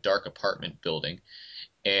into like a dark apartment building,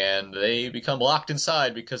 and they become locked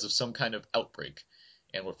inside because of some kind of outbreak.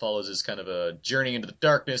 And what follows is kind of a journey into the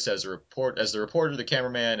darkness as the reporter, the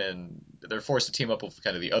cameraman, and they're forced to team up with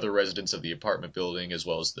kind of the other residents of the apartment building as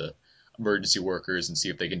well as the emergency workers and see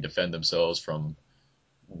if they can defend themselves from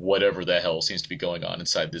whatever the hell seems to be going on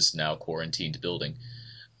inside this now quarantined building.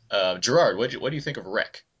 Gerard, what do you think of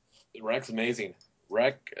Rec? Rec's amazing.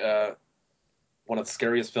 Rec, one of the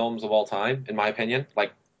scariest films of all time, in my opinion.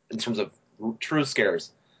 Like, in terms of true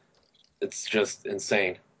scares. It's just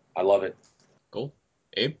insane. I love it. Cool.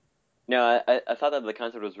 Abe? No, I thought that the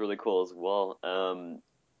concept was really cool as well.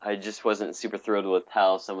 I just wasn't super thrilled with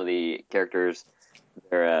how some of the characters,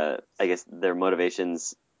 their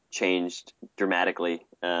motivations changed dramatically,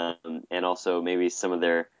 and also maybe some of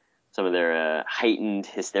their heightened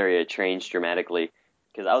hysteria changed dramatically.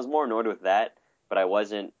 Because I was more annoyed with that, but I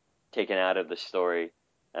wasn't taken out of the story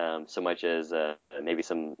so much as maybe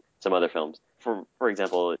some other films. For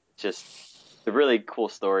example, it's just a really cool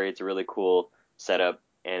story. It's a really cool setup,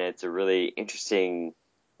 and it's a really interesting,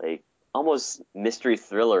 like almost mystery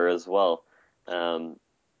thriller as well. And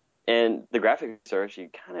the graphics are actually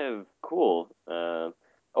kind of cool.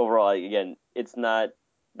 Overall, again, it's not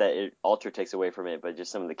that it ultra takes away from it, but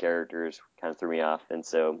just some of the characters kind of threw me off. And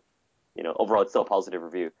so, overall, it's still a positive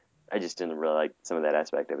review. I just didn't really like some of that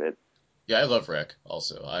aspect of it. Yeah, I love Rec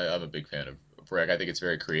also. I'm a big fan of Rec. I think it's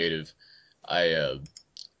very creative.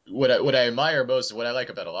 What I admire most, what I like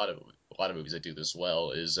about a lot of movies that do this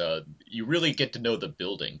well is you really get to know the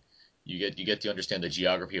building. You get to understand the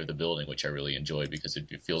geography of the building, which I really enjoy because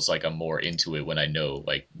it feels like I'm more into it when I know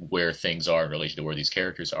like where things are in relation to where these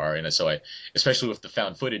characters are. And so especially with the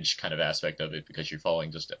found footage kind of aspect of it, because you're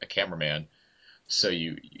following just a cameraman So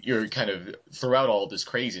you're kind of throughout all this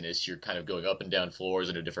craziness, you're kind of going up and down floors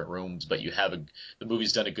into different rooms, but the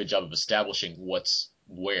movie's done a good job of establishing what's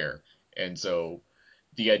where. And so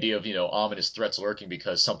the idea of, ominous threats lurking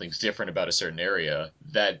because something's different about a certain area,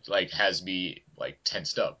 that like has me like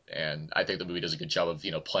tensed up. And I think the movie does a good job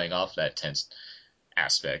of, playing off that tense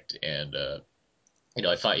aspect. And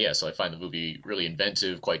I find the movie really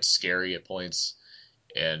inventive, quite scary at points.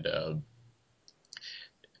 And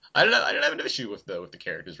I don't have an issue with the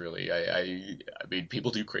characters really. I mean,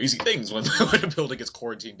 people do crazy things when a building gets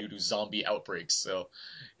quarantined due to zombie outbreaks. So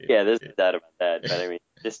there's no doubt about that. But I mean,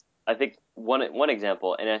 I think one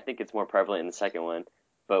example, and I think it's more prevalent in the second one,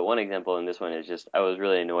 but one example in this one is just I was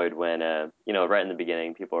really annoyed when right in the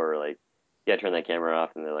beginning people were like, "Yeah, turn that camera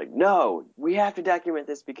off," and they're like, "No, we have to document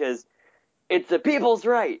this because it's the people's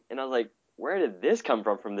right." And I was like, "Where did this come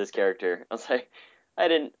from this character?" I was like, I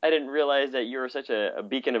didn't realize that you were such a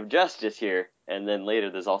beacon of justice here. And then later,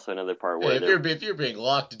 there's also another part where if you're being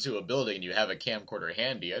locked into a building and you have a camcorder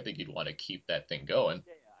handy, I think you'd want to keep that thing going.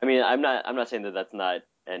 I mean, I'm not saying that that's not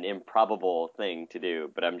an improbable thing to do,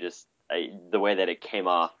 but the way that it came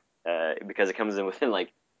off, because it comes in within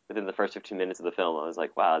the first 15 minutes of the film, I was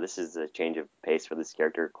like, wow, this is a change of pace for this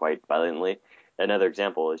character quite violently. Another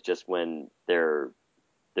example is just when there's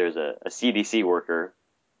a CDC worker.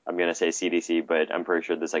 I'm going to say CDC, but I'm pretty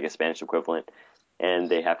sure there's like a Spanish equivalent, and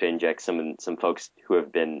they have to inject some folks who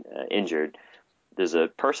have been injured. There's a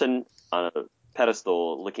person on a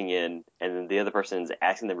pedestal looking in, and then the other person's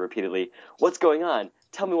asking them repeatedly, "What's going on?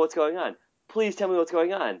 Tell me what's going on. Please tell me what's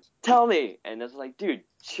going on. Tell me." And it's like, dude,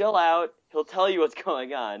 chill out. He'll tell you what's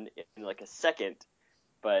going on in like a second.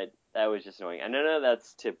 But that was just annoying. I know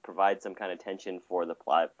that's to provide some kind of tension for the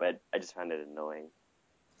plot, but I just found it annoying.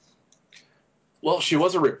 Well, she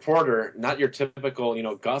was a reporter, not your typical,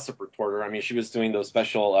 gossip reporter. I mean, she was doing those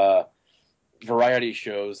special variety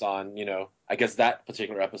shows on, I guess that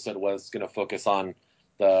particular episode was going to focus on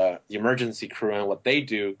the emergency crew and what they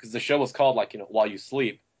do, because the show was called, While You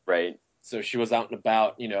Sleep. Right. So she was out and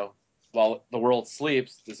about, while the world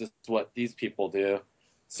sleeps, this is what these people do.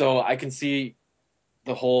 So I can see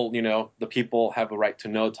the whole, the people have a right to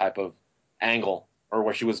know type of angle, or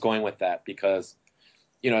where she was going with that, because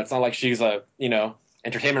it's not like she's a,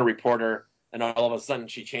 entertainment reporter and all of a sudden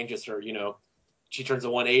she changes her, she turns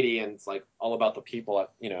a 180 and it's like all about the people,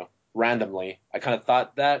 randomly. I kind of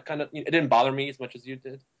thought that it didn't bother me as much as you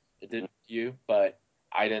did. It didn't you, but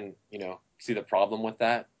I didn't, see the problem with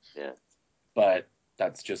that. Yeah. But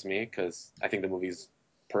that's just me, because I think the movie's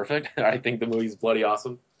perfect. I think the movie's bloody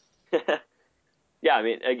awesome. Yeah, I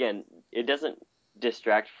mean, again, it doesn't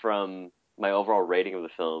distract from my overall rating of the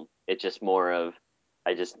film. It's just more of,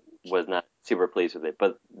 I just was not super pleased with it.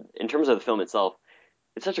 But in terms of the film itself,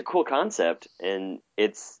 it's such a cool concept, and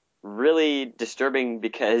it's really disturbing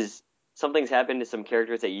because something's happened to some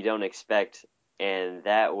characters that you don't expect, and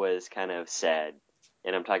that was kind of sad.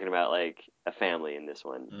 And I'm talking about like a family in this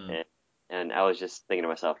one. And I was just thinking to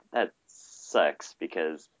myself, that sucks,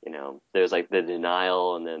 because, there's like the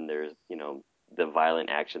denial, and then there's, the violent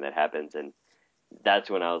action that happens, and that's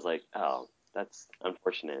when I was like, oh, that's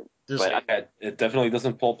unfortunate. But it definitely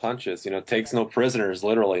doesn't pull punches. It takes no prisoners,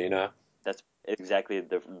 literally. That's exactly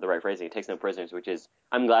the right phrasing. It takes no prisoners, which is,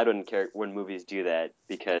 I'm glad when movies do that,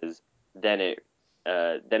 because then it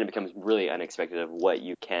becomes really unexpected of what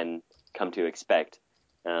you can come to expect,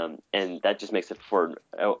 and that just makes it for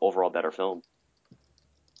an overall better film.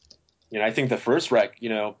 I think the first Rec,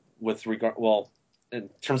 with regard, in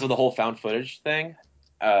terms of the whole found footage thing,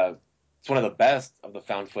 it's one of the best of the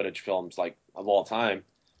found footage films, of all time.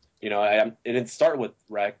 It didn't start with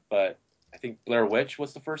Rec, but I think Blair Witch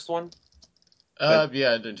was the first one.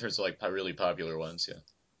 Yeah, in terms of really popular ones, yeah.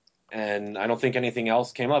 And I don't think anything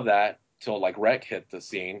else came of that till Rec hit the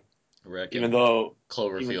scene. Rec, even though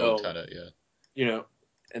Cloverfield, kind of, yeah.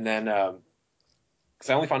 And then because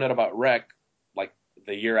I only found out about Rec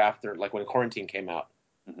the year after, when Quarantine came out.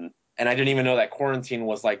 Mm-hmm. And I didn't even know that Quarantine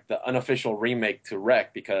was the unofficial remake to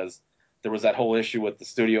Rec, because there was that whole issue with the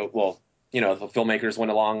studio. Well, the filmmakers went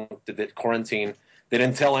along to the Quarantine. They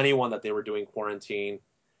didn't tell anyone that they were doing Quarantine,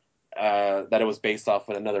 that it was based off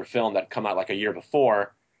of another film that come out a year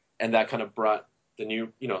before, and that kind of brought the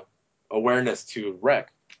new, awareness to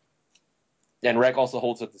Rec. And Rec also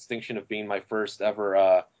holds a distinction of being my first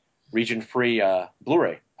ever region-free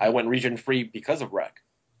Blu-ray. I went region-free because of Rec.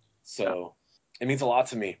 So it means a lot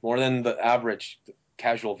to me, more than the average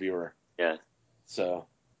casual viewer. Yeah. So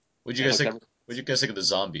What'd you guys think of the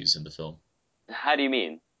zombies in the film? How do you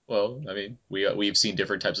mean? Well, I mean, we've seen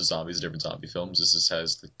different types of zombies, different zombie films. This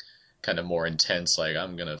has the kind of more intense,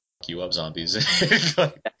 I'm gonna fuck you up zombies.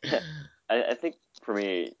 I think for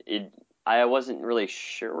me, I wasn't really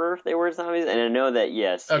sure if they were zombies, and I know that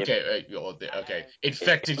yes. Okay,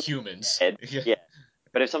 infected humans. Dead, yeah,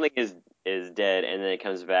 but if something is dead and then it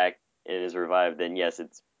comes back and is revived, then yes,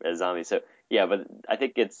 it's a zombie. So yeah, but I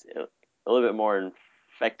think it's a little bit more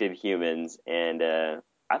infected humans, and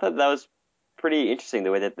I thought that was pretty interesting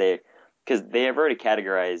the way that because they have already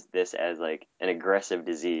categorized this as like an aggressive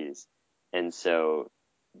disease, and so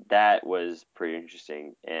that was pretty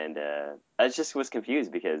interesting. And I just was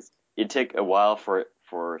confused because it took a while for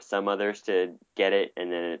some others to get it,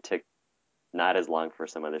 and then it took not as long for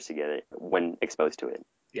some others to get it when exposed to it.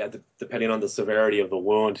 Yeah, depending on the severity of the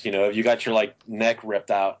wound, if you got your like neck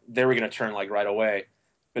ripped out, they were gonna turn like right away.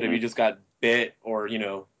 But if you just got bit or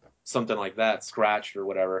something like that, scratched or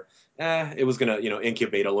whatever, it was gonna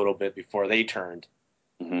incubate a little bit before they turned.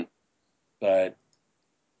 Mm-hmm. But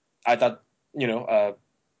I thought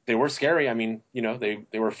they were scary. I mean, they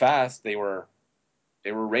were fast. They were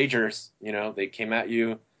ragers. They came at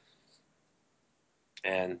you,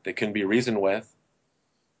 and they couldn't be reasoned with.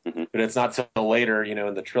 Mm-hmm. But it's not till later,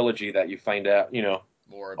 in the trilogy that you find out,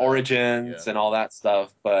 more about origins and all that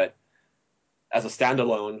stuff. But as a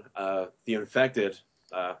standalone, the Infected,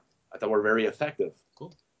 I thought were very effective.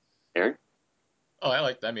 Cool. Aaron? Oh,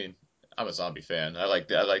 I'm a zombie fan. I like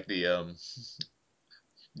the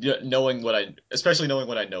knowing especially knowing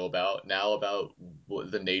what I know about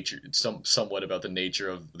the nature, somewhat about the nature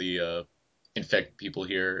of the infect people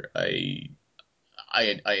here. I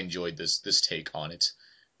enjoyed this take on it.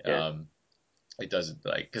 Yeah. It doesn't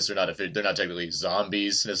because they're not technically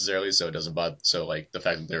zombies necessarily, so it doesn't bother. So like the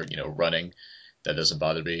fact that they're running, that doesn't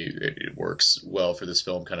bother me. It works well for this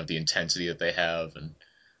film, kind of the intensity that they have, and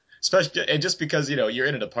especially and just because you're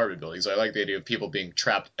in an apartment building, so I like the idea of people being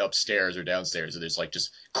trapped upstairs or downstairs, and there's like just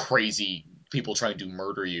crazy people trying to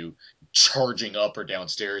murder you, charging up or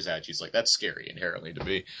downstairs at you. It's like that's scary inherently to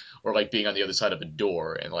me, or like being on the other side of a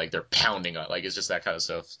door and like they're pounding on, like it's just that kind of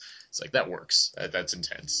stuff. It's like that works. That's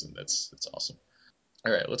intense, and that's awesome.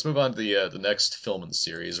 All right, let's move on to the next film in the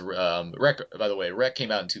series. Rec, by the way, Rec came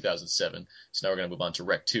out in 2007, so now we're going to move on to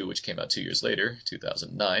Rec 2, which came out 2 years later,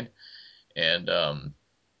 2009. And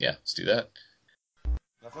yeah, let's do that.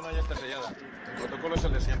 La zona ya está sellada. El protocolo es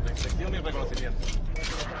el de siempre, inspección y reconocimiento.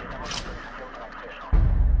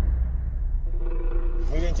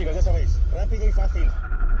 Muy bien, chicos, ya sabéis, rápido y fácil.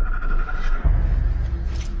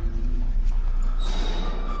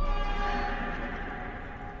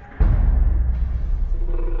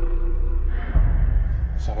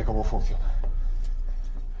 Sabe cómo funciona.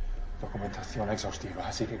 Documentación exhaustiva,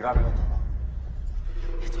 así que grábelo todo.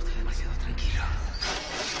 Esto está demasiado tranquilo.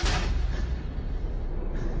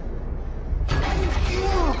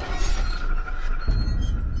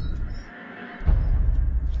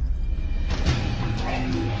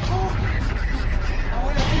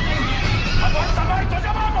 ¡Aguanta, Marco!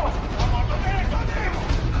 ¡Ya vamos! ¡Vamos,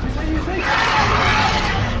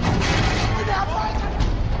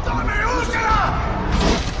 ¡dame, úsela!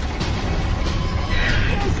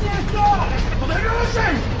 ¿Qué es esto? ¡Joder, no lo sé!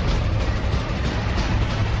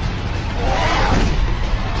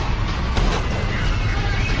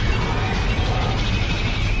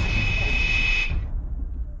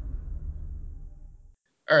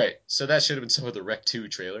 All right, so that should have been some of the Rec 2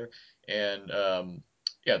 trailer, and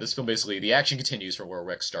yeah, this film basically the action continues from where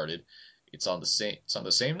Rec started. It's on the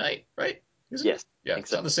same night, right? Is it? Yes. Yeah,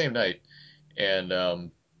 it's on the same night,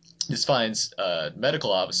 and this finds a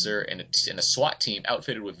medical officer and a SWAT team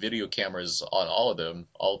outfitted with video cameras on all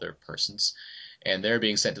of their persons, and they're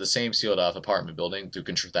being sent to the same sealed off apartment building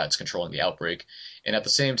that's controlling the outbreak. And at the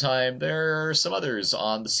same time, there are some others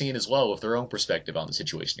on the scene as well with their own perspective on the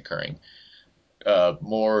situation occurring.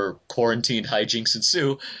 More quarantine hijinks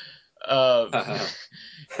ensue.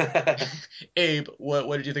 Abe,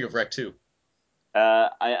 what did you think of Rec 2?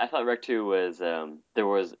 I thought Rec 2 was there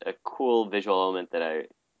was a cool visual element that I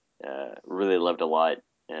really loved a lot.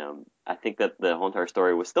 I think that the whole entire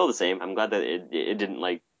story was still the same. I'm glad that it didn't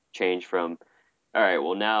like change from all right,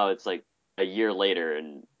 well now it's like a year later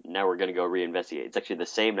and now we're gonna go reinvestigate. It's actually the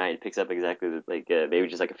same night. It picks up exactly like maybe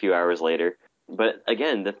just like a few hours later. But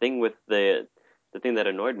again, the thing that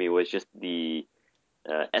annoyed me was just the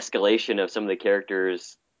escalation of some of the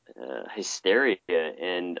characters' hysteria,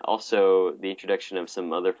 and also the introduction of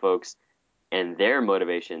some other folks and their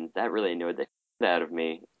motivation. That really annoyed the shit out of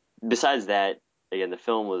me. Besides that, again, the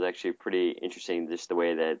film was actually pretty interesting, just the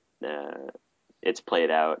way that it's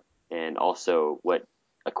played out, and also what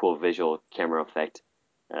a cool visual camera effect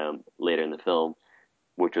later in the film,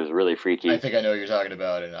 which was really freaky. I think I know what you're talking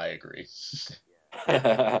about, and I agree.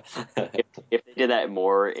 If they did that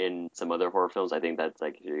more in some other horror films, I think that's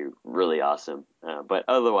like really awesome. But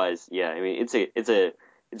otherwise, yeah, I mean, it's a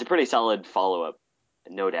pretty solid follow up,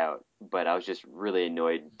 no doubt. But I was just really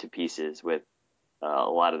annoyed to pieces with a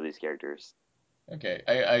lot of these characters. Okay,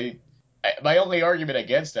 I my only argument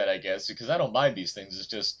against that, I guess, because I don't mind these things, is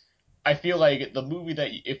just I feel like the movie that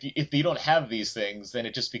if you don't have these things, then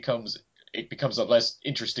it becomes a less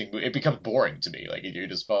interesting. It becomes boring to me. Like you're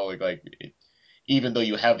just following even though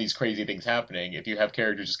you have these crazy things happening, if you have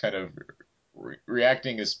characters just kind of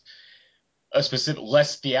reacting as a specific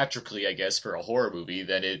less theatrically, I guess, for a horror movie,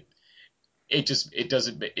 then it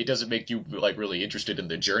doesn't make you like really interested in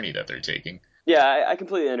the journey that they're taking. Yeah, I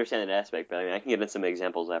completely understand that aspect, but I mean, I can get into some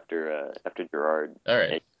examples after Gerard. All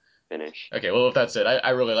right. Finish. Okay, well, with that said,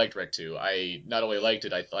 I really liked Rec 2. I not only liked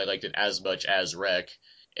it, I liked it as much as Rec,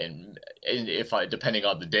 and if depending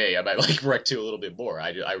on the day, I might like Rec 2 a little bit more.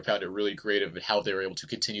 I found it really creative how they were able to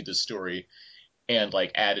continue the story and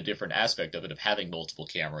like add a different aspect of it, of having multiple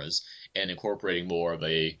cameras and incorporating more of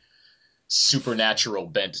a supernatural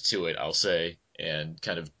bent to it, I'll say, and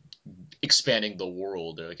kind of expanding the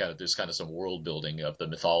world. There's kind of some world building of the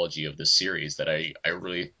mythology of this series that I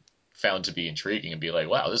really found to be intriguing, and be like,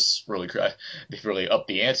 wow, this is really they've really upped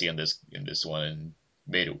the ante in this one and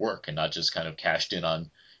made it work, and not just kind of cashed in on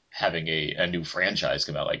having a new franchise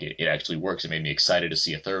come out. Like it actually works. It made me excited to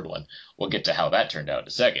see a third one. We'll get to how that turned out in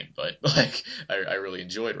a second, but like I really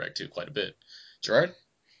enjoyed Rec 2 quite a bit. Gerard?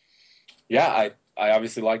 Yeah, I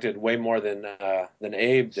obviously liked it way more than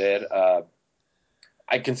Abe did.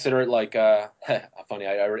 I consider it like funny.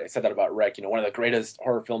 I already said that about Rec. One of the greatest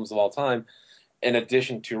horror films of all time. In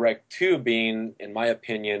addition to Rec 2 being, in my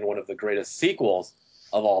opinion, one of the greatest sequels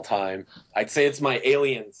of all time, I'd say it's my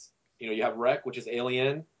Aliens. You have Rec, which is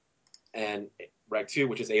Alien, and Rec 2,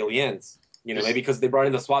 which is Aliens. Maybe because they brought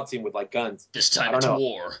in the SWAT team with like guns. This time it's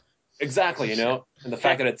war. Exactly, and the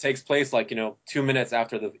fact that it takes place like 2 minutes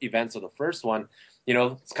after the events of the first one,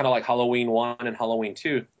 it's kind of like Halloween 1 and Halloween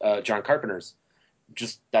 2, John Carpenter's.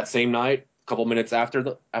 Just that same night, a couple minutes after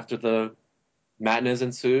the madness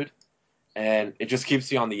ensued, and it just keeps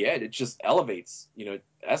you on the edge. It just elevates, it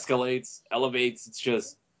escalates, elevates. It's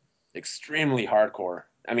just extremely hardcore.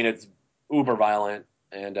 I mean, it's uber violent,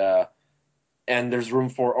 and there's room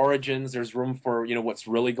for origins. There's room for what's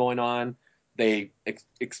really going on. They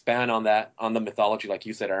expand on that, on the mythology, like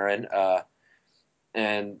you said, Aaron,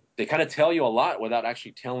 and they kind of tell you a lot without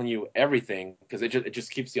actually telling you everything, because it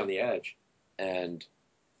just keeps you on the edge. And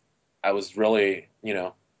I was really,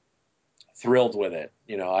 thrilled with it.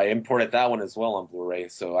 I imported that one as well on Blu-ray,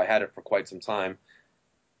 so I had it for quite some time.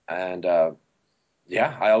 And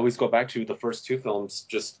yeah, I always go back to the first two films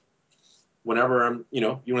just whenever I'm, you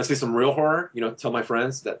want to see some real horror, tell my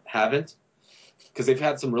friends that haven't, because they've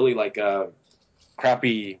had some really like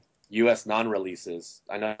crappy U.S. non-releases.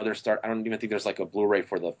 I know I don't even think there's like a Blu-ray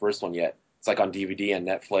for the first one yet. It's like on DVD and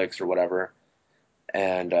Netflix or whatever.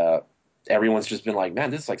 And everyone's just been like,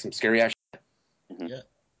 man, this is like some scary ass shit. Yeah.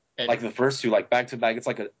 And like the first two, like back to back, it's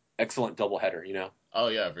like an excellent doubleheader, Oh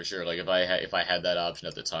yeah, for sure. Like if I had that option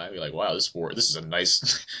at the time, I'd be like, wow, this is a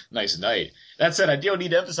nice nice night. That said, I do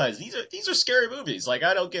need to emphasize these are scary movies. Like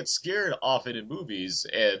I don't get scared often in movies,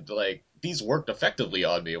 and like these worked effectively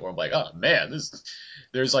on me. Where I'm like, oh man,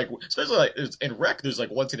 there's like, especially like in Rec, there's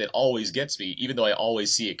like one thing that always gets me, even though I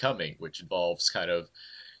always see it coming, which involves kind of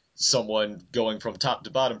someone going from top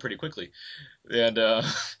to bottom pretty quickly, and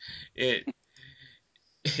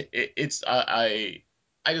it's I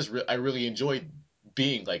really enjoyed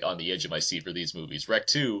being like on the edge of my seat for these movies. Rec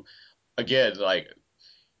 2, again, like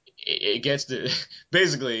it gets to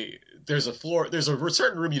basically there's a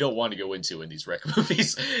certain room you don't want to go into in these Rec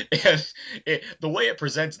movies, and the way it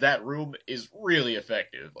presents that room is really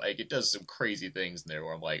effective. Like it does some crazy things in there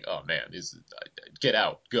where I'm like, oh man, get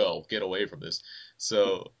out, get away from this.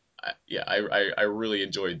 So. Yeah, I really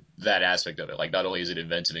enjoyed that aspect of it. Like, not only is it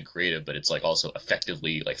inventive and creative, but it's like also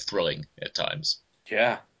effectively like thrilling at times.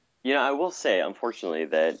 Yeah. I will say, unfortunately,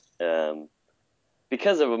 that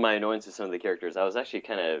because of my annoyance with some of the characters, I was actually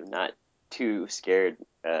kind of not too scared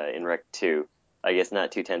in Rec 2. I guess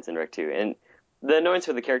not too tense in Rec 2. And the annoyance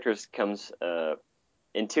with the characters comes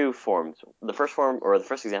in two forms. The first form, or the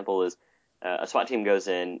first example, is a SWAT team goes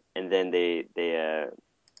in, and then they're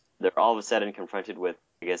all of a sudden confronted with,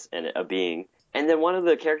 I guess, a being. And then one of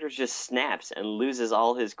the characters just snaps and loses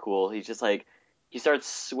all his cool. He's just like, he starts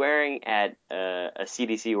swearing at a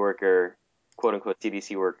CDC worker, quote unquote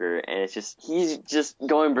CDC worker, and it's just, he's just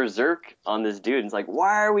going berserk on this dude. And it's like,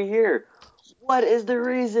 why are we here? What is the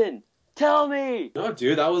reason? Tell me. No,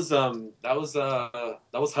 dude, that was Hudson.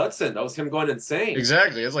 That was him going insane.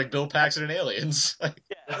 Exactly. It's like Bill Paxton and Aliens.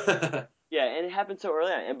 Yeah, and it happened so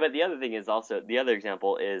early on. But the other thing is also, the other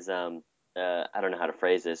example is, I don't know how to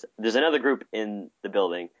phrase this. There's another group in the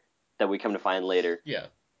building that we come to find later. Yeah.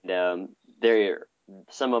 And,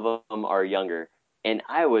 some of them are younger, and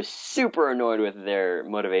I was super annoyed with their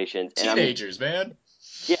motivations. Teenagers, man.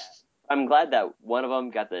 Yeah, I'm glad that one of them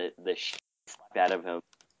got the shit slapped out of him,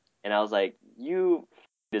 and I was like, you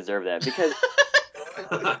deserve that, because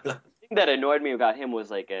the thing that annoyed me about him was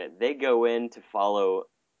like they go in to follow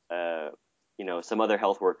some other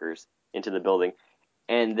health workers into the building,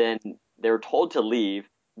 and then they're told to leave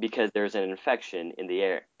because there's an infection in the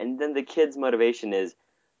air, and then the kid's motivation is,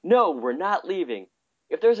 no, we're not leaving.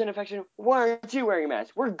 If there's an infection, why aren't you wearing a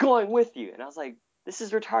mask? We're going with you. And I was like, this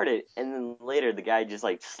is retarded. And then later the guy just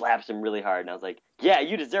like slaps him really hard, and I was like, yeah,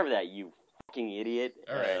 you deserve that, you fucking idiot.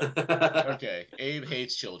 All right. Okay. Abe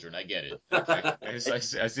hates children. I get it. Okay. I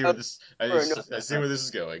see where this. I see where this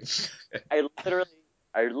is going.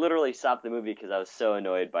 I literally stopped the movie because I was so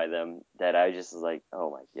annoyed by them that I just was like,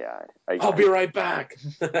 oh my god. I'll be right back.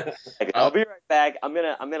 I'll be right back. I'm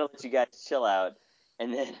gonna let you guys chill out,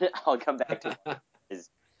 and then I'll come back to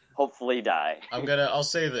hopefully die. I'll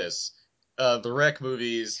say this. The Wreck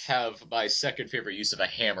movies have my second favorite use of a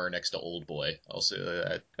hammer next to Old Boy. I'll say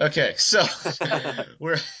that. Okay, so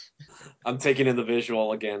I'm taking in the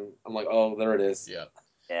visual again. I'm like, oh, there it is. Yeah.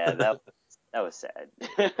 Yeah, that was sad.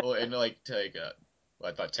 Well, and I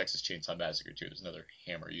thought Texas Chainsaw Massacre too. There's another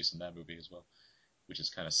hammer use in that movie as well, which is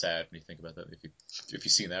kind of sad when you think about that. If you've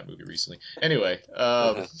seen that movie recently. Anyway,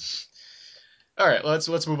 all right, let's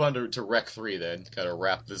move on to Wreck 3 then. Kind of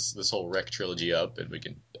wrap this whole Wreck trilogy up, and we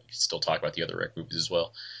can still talk about the other Wreck movies as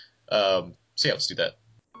well. So yeah, let's do that.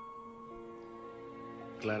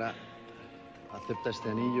 Clara, acepta este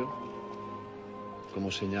anillo como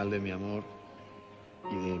señal de mi amor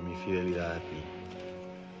y de mi fidelidad a ti.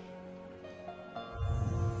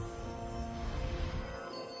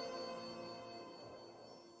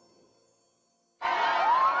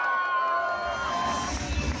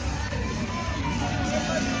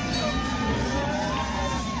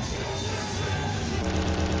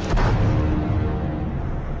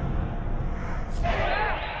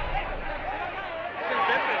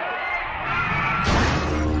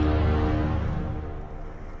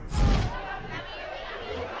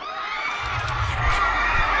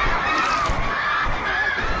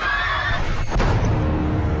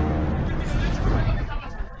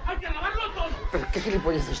 ¿Qué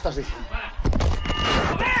gilipollas estás diciendo?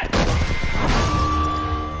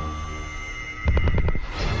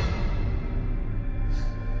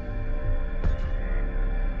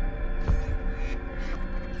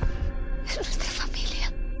 Es nuestra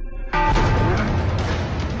familia.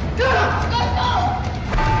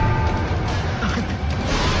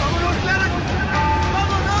 ¡Vámonos, Clara!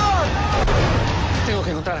 ¡Vámonos! Tengo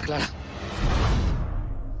que encontrar a Clara.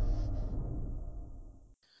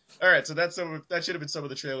 All right, so that should have been some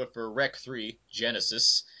of the trailer for Wreck 3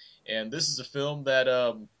 Genesis, and this is a film that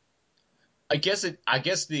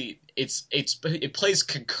it plays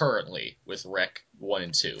concurrently with Wreck 1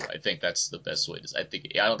 and 2. I think that's the best way to.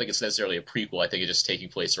 I don't think it's necessarily a prequel. I think it's just taking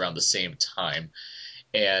place around the same time,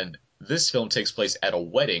 and this film takes place at a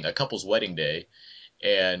wedding, a couple's wedding day,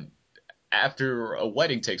 and after a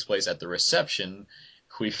wedding takes place at the reception,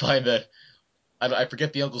 we find that. I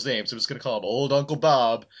forget the uncle's name, so I'm just going to call him Old Uncle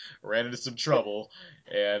Bob, ran into some trouble,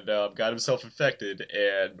 and got himself infected,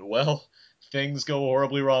 and, well, things go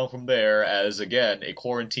horribly wrong from there, as, again, a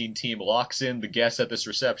quarantine team locks in the guests at this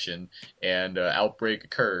reception, and outbreak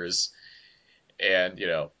occurs, and,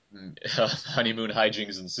 honeymoon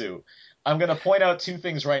hijinks ensue. I'm going to point out two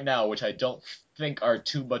things right now, which I don't think are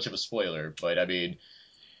too much of a spoiler, but, I mean,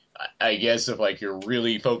 I guess if you're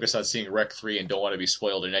really focused on seeing Wreck 3 and don't want to be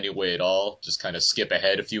spoiled in any way at all, just kind of skip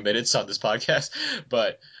ahead a few minutes on this podcast.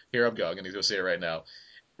 But here I'm going to go say it right now.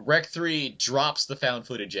 Wreck 3 drops the found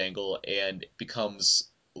footage angle and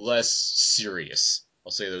becomes less serious.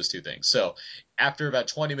 I'll say those two things. So after about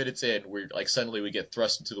 20 minutes in, we're suddenly we get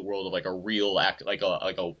thrust into the world of a real act,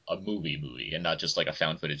 a movie, and not just a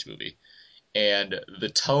found footage movie. And the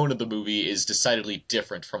tone of the movie is decidedly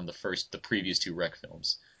different from the previous two Wreck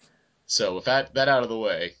films. So with that out of the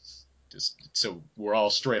way, just so we're all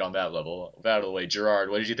straight on that level, with that out of the way, Gerard,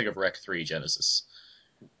 what did you think of Wreck 3 Genesis?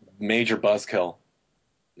 Major buzzkill.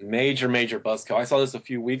 Major buzzkill. I saw this a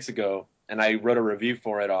few weeks ago, and I wrote a review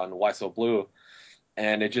for it on Why So Blue,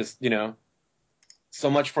 and it just, so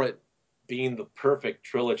much for it being the perfect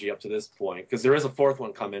trilogy up to this point, because there is a fourth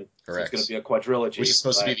one coming. Correct. So it's going to be a quadrilogy, which is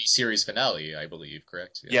supposed to be the series finale, I believe.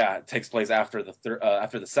 Correct? Yeah, it takes place after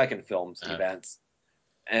the second film's events,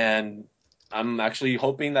 and I'm actually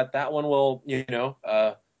hoping that one will,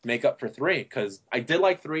 make up for 3, because I did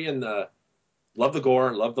like 3 and love the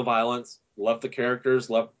gore, love the violence, love the characters,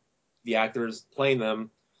 love the actors playing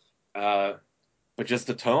them, but just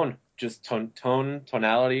the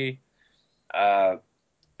tonality.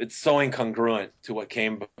 It's so incongruent to what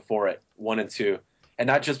came before it, 1 and 2, and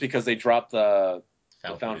not just because they dropped the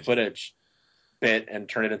found footage bit and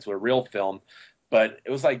turned it into a real film, but it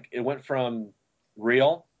was like it went from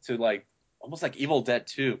real to like almost like Evil Dead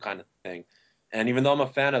 2 kind of thing. And even though I'm a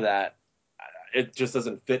fan of that, it just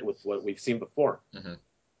doesn't fit with what we've seen before. Mm-hmm.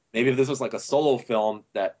 Maybe if this was like a solo film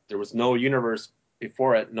that there was no universe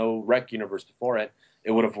before it, no rec universe before it, it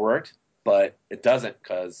would have worked, but it doesn't,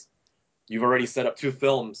 because you've already set up 2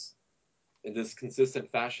 films in this consistent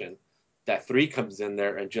fashion. That 3 comes in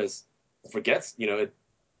there and just forgets, it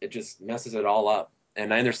just messes it all up.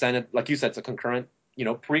 And I understand it, like you said, it's a concurrent,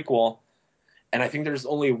 prequel. And I think there's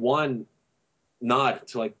only one nod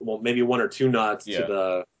to maybe 1 or 2 nods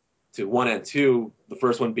to 1 and 2. The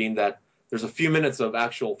first one being that there's a few minutes of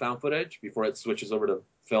actual found footage before it switches over to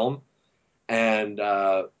film, and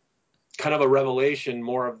kind of a revelation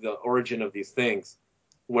more of the origin of these things,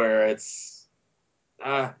 where it's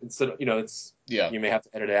instead of, it's you may have to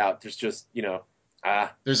edit it out. There's just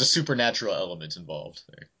there's a supernatural element involved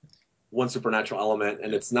there. One supernatural element,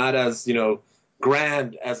 and it's not as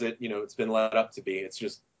grand as it's been led up to be. It's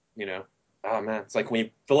just oh man, it's like when you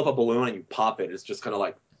fill up a balloon and you pop it. It's just kind of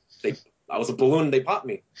like I was a balloon, they popped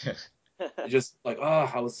me. Just like,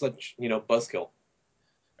 I was such buzzkill.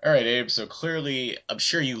 All right, Abe. So clearly, I'm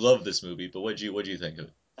sure you love this movie, but what'd you think of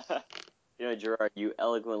it? Gerard, you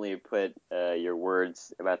eloquently put your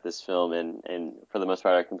words about this film, and for the most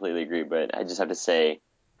part, I completely agree. But I just have to say,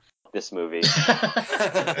 this movie,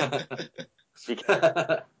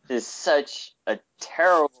 because it's such a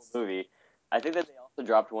terrible movie. I think that they also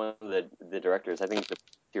dropped one of the directors. I think the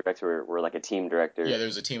directors were like a team director. Yeah, there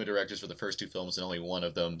was a team of directors for the first 2 films, and only one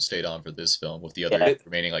of them stayed on for this film, with the other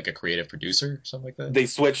remaining like a creative producer or something like that. They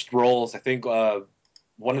switched roles. I think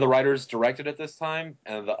one of the writers directed it this time,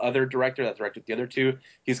 and the other director that directed the other 2,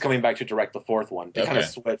 he's coming back to direct the 4th one. They kind of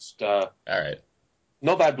switched. All right.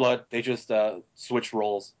 No bad blood. They just switched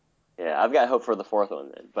roles. Yeah, I've got hope for the 4th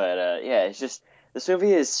one then. But it's just, this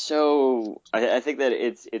movie is so. I think that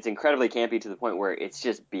it's incredibly campy to the point where it's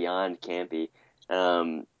just beyond campy.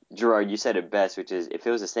 Gerard, you said it best, which is if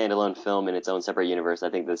it was a standalone film in its own separate universe, I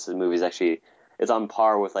think this movie is actually it's on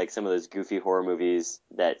par with like some of those goofy horror movies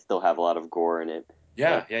that still have a lot of gore in it.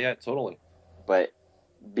 Yeah, totally. But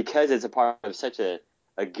because it's a part of such a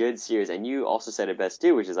good series, and you also said it best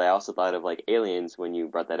too, which is I also thought of like Aliens when you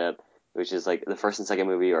brought that up, which is like the first and second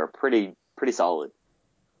movie are pretty solid.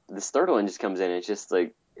 This third one just comes in, and it's just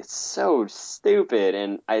like it's so stupid,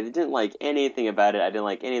 and I didn't like anything about it. I didn't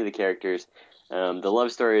like any of the characters. The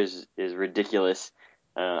love story is ridiculous.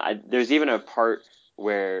 There's even a part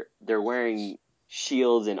where they're wearing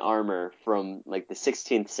shields and armor from like the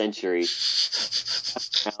 16th century.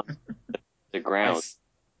 The ground.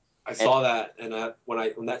 I saw that, and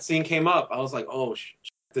when that scene came up, I was like, oh,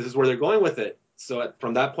 this is where they're going with it. So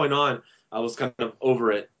from that point on, I was kind of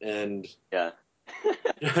over it, and yeah,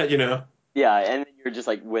 Yeah, and you're just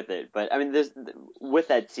like with it. But I mean, with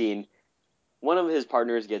that scene, one of his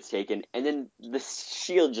partners gets taken, and then the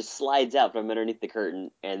shield just slides out from underneath the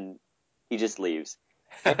curtain, and he just leaves.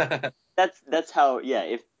 That's how. Yeah,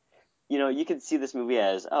 if you can see this movie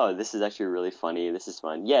as, oh, this is actually really funny. This is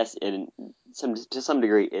fun. Yes, to some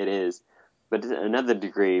degree it is, but to another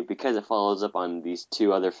degree, because it follows up on these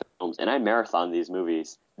 2 other films, and I marathon these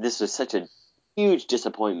movies. This was such a huge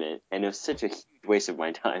disappointment, and it was such a huge waste of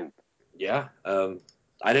my time. Yeah,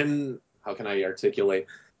 I didn't. How can I articulate?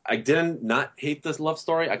 I didn't not hate this love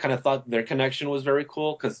story. I kind of thought their connection was very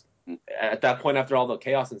cool, because at that point, after all the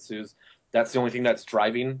chaos ensues, that's the only thing that's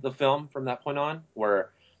driving the film from that point on, where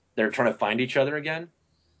they're trying to find each other again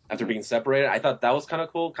after being separated. I thought that was kind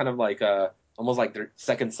of cool, kind of like almost like their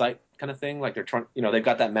second sight kind of thing. Like they're trying, they've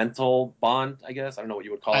got that mental bond, I guess. I don't know what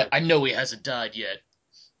you would call it. I know he hasn't died yet.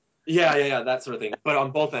 Yeah, that sort of thing. But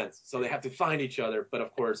on both ends. So they have to find each other. But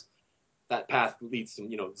of course, that path leads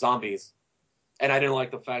to, zombies. And I didn't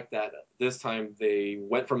like the fact that this time they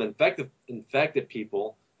went from infected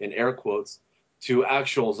people, in air quotes, to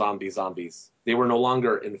actual zombies. They were no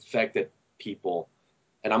longer infected people.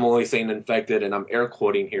 And I'm only saying infected, and I'm air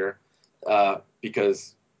quoting here,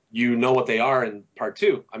 because you know what they are in part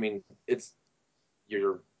 2. I mean,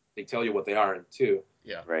 they tell you what they are in 2.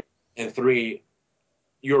 Yeah. Right. In 3,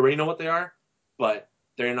 you already know what they are, but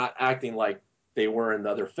they're not acting like they were in the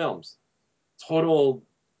other films. Total,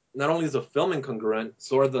 not only is the film incongruent,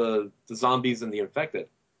 so are the zombies and the infected.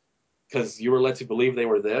 Because you were led to believe they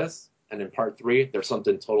were this, and in part 3, they're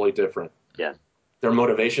something totally different. Yeah. Their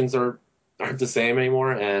motivations aren't the same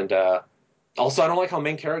anymore, and also I don't like how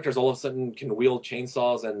main characters all of a sudden can wield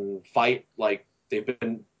chainsaws and fight like they've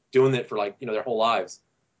been doing it for like, their whole lives.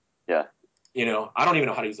 Yeah. I don't even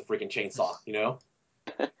know how to use a freaking chainsaw,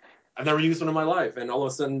 I've never used one in my life, and all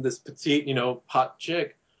of a sudden this petite, hot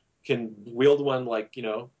chick can wield one like,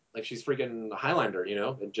 like she's freaking Highlander,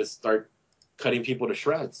 and just start cutting people to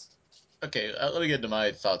shreds. Okay, let me get into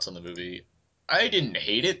my thoughts on the movie. I didn't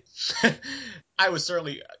hate it. I was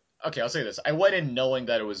certainly... Okay, I'll say this. I went in knowing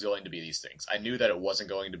that it was going to be these things. I knew that it wasn't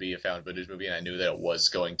going to be a found footage movie, and I knew that it was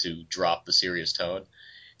going to drop the serious tone.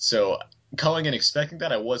 So, going in expecting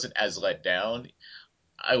that, I wasn't as let down.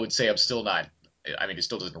 I would say I'm still not... I mean, it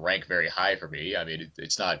still doesn't rank very high for me. I mean,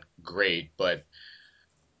 it's not great, but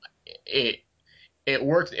it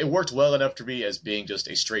worked well enough to me as being just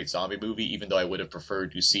a straight zombie movie, even though I would have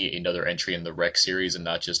preferred to see another entry in the Wreck series and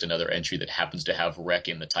not just another entry that happens to have Wreck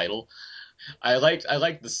in the title. I liked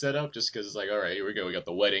the setup just because it's like, all right, here we go. We got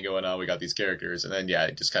the wedding going on. We got these characters. And then, yeah,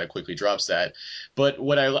 it just kind of quickly drops that. But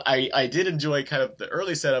what I did enjoy kind of the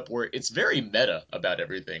early setup where it's very meta about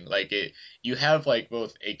everything. Like you have like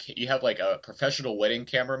a professional wedding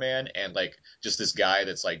cameraman and like just this guy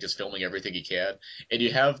that's like just filming everything he can. And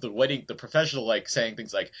you have the professional like saying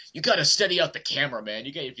things like, you got to steady out the camera, man.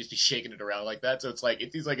 You can't just be shaking it around like that. So it's like,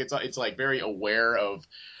 it seems like it's like very aware of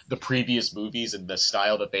the previous movies and the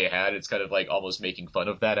style that they had. It's kind of like almost making fun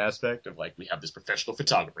of that aspect of like, we have this professional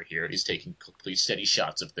photographer here and he's taking complete steady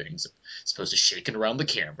shots of things as opposed to shaking around the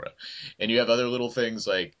camera. And you have other little things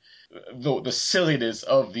like the silliness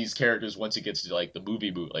of these characters once it gets to like the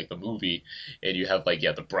movie, and you have like,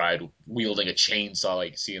 yeah, the bride wielding a chainsaw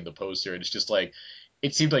like you see in the poster, and it's just like,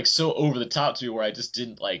 it seemed like so over the top to me where I just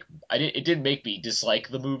didn't like, it didn't make me dislike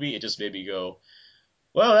the movie. It just made me go,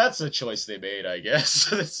 well, that's a choice they made, I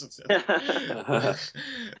guess.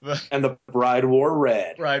 And the bride wore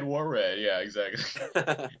red. Bride wore red, yeah, exactly.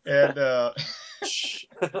 And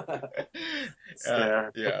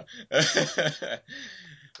yeah.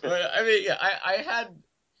 But I mean, yeah,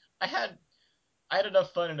 I had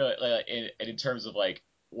enough fun in terms of like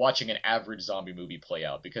watching an average zombie movie play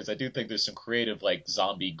out, because I do think there's some creative like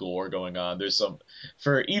zombie gore going on. There's some,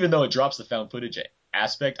 even though it drops the found footage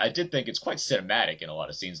aspect, I did think it's quite cinematic in a lot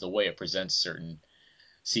of scenes, the way it presents certain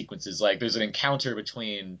sequences. Like there's an encounter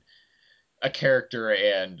between a character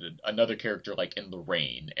and another character like in the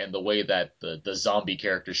rain, and the way that the zombie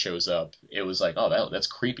character shows up, it was like, oh, that's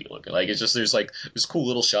creepy looking. Like, it's just, there's cool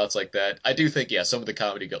little shots like that. I do think, yeah, some of the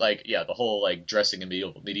comedy, like, yeah, the whole like dressing in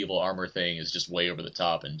medieval armor thing is just way over the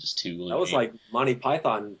top and just too... That was like Monty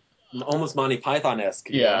Python, almost Monty Python-esque.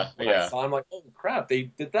 Yeah, When yeah. I saw, I'm like, oh crap, they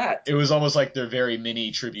did that. It was almost like their very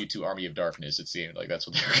mini tribute to Army of Darkness. It seemed like that's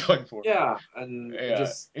what they were going for. Yeah, and yeah,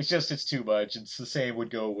 it's too much. It's the same would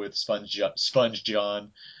go with Sponge John. Sponge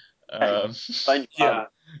Bob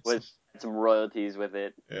with some royalties with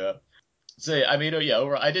it. Yeah. So I mean, yeah,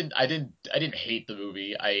 I didn't hate the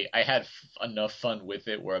movie. I had enough fun with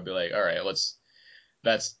it where I'd be like, all right,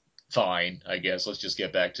 that's fine, I guess. Let's just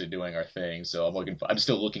get back to doing our thing. So I'm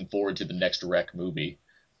still looking forward to the next Wreck movie.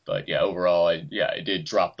 But yeah, overall, it did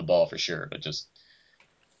drop the ball for sure. But just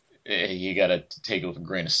you gotta take it with a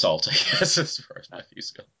grain of salt, I guess, as far as my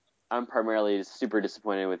views go. I'm primarily super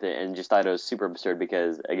disappointed with it and just thought it was super absurd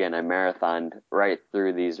because, again, I marathoned right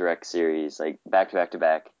through these Wreck series, like back to back to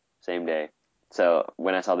back, same day. So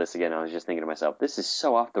when I saw this again, I was just thinking to myself, this is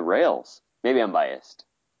so off the rails. Maybe I'm biased.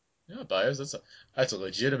 Yeah, biased. That's a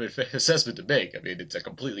legitimate assessment to make. I mean, it's a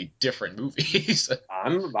completely different movie. So.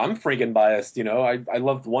 I'm freaking biased. I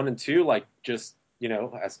loved 1 and 2, like, just,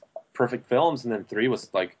 as perfect films, and then 3 was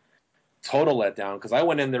like total letdown because I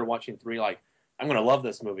went in there watching 3 like, I'm gonna love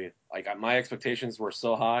this movie. Like, my expectations were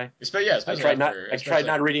so high. I tried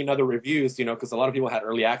not reading other reviews, because a lot of people had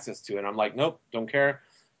early access to it. And I'm like, nope, don't care.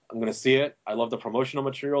 I'm gonna see it. I love the promotional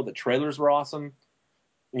material. The trailers were awesome.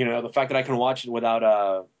 The fact that I can watch it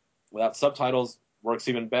without subtitles works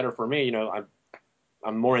even better for me.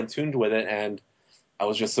 I'm more in tune with it, and I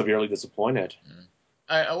was just severely disappointed.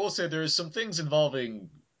 I will say there's some things involving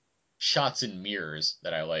shots in mirrors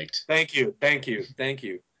that I liked. Thank you.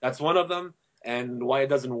 That's one of them. And why it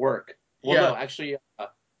doesn't work. Well, yeah. No, actually, why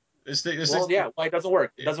it doesn't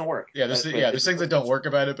work. It doesn't work. Yeah, there's things that don't work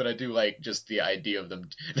about it, but I do like just the idea of them.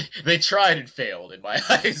 They tried and failed in my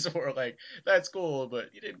eyes. Or like, that's cool,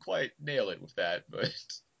 but you didn't quite nail it with that. But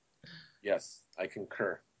yes, I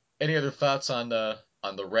concur. Any other thoughts on the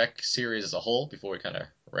Rec series as a whole before we kind of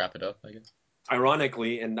wrap it up, I guess?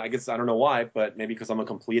 Ironically, and I guess I don't know why, but maybe because I'm a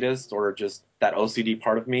completist or just that OCD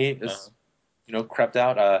part of me is, crept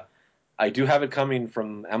out. I do have it coming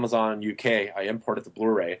from Amazon UK. I imported the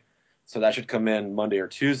Blu-ray, so that should come in Monday or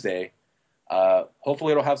Tuesday.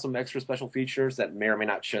 Hopefully it'll have some extra special features that may or may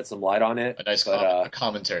not shed some light on it. A nice a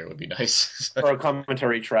commentary would be nice. Or a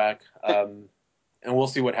commentary track. And we'll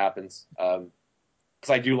see what happens. Because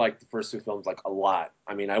I do like the first two films like a lot.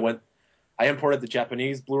 I mean, I imported the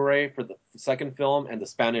Japanese Blu-ray for the second film and the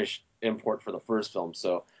Spanish import for the first film,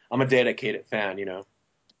 so I'm a dedicated fan,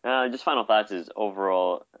 Just final thoughts is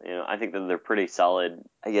overall, I think that they're pretty solid.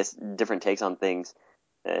 I guess different takes on things,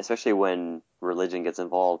 especially when religion gets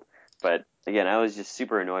involved. But again, I was just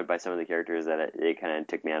super annoyed by some of the characters that it kind of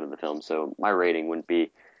took me out of the film. So my rating wouldn't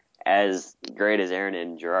be as great as Aaron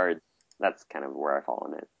and Gerard. That's kind of where I fall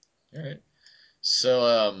on it. All right. So,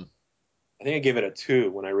 I think I gave it a 2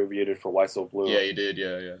 when I reviewed it for Why So Blue. Yeah, you did.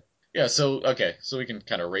 Yeah. So, okay. So we can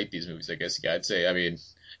kind of rate these movies, I guess. Yeah, I'd say, I mean,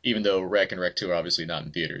 even though Rec and Rec 2 are obviously not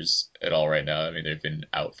in theaters at all right now. I mean, they've been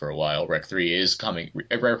out for a while. Rec 3 is coming.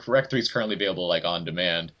 Rec 3 is currently available, like, on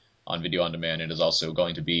demand, on video on demand, and is also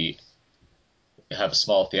going to have a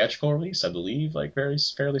small theatrical release, I believe, like, fairly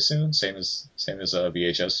soon. Same as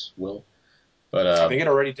VHS will. But I think it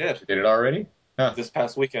already did. Did it already? Huh. This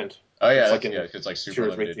past weekend. Oh, yeah. It's like super 2 or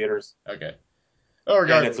 3 limited. theaters. Okay.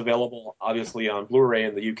 And it's available, obviously, on Blu-ray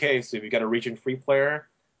in the UK, so if you've got a region-free player,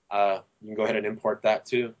 you can go ahead and import that,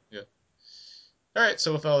 too. Yeah. All right,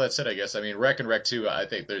 so with all that said, I guess, I mean, Rec and Rec 2, I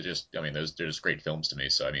think they're just great films to me,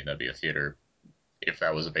 so, I mean, that'd be a theater if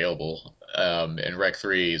that was available. And Rec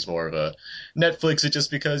 3 is more of a Netflix it just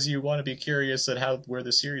because you want to be curious at where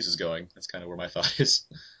the series is going. That's kind of where my thought is.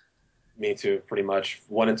 Me too, pretty much.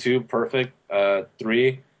 1 and 2, perfect.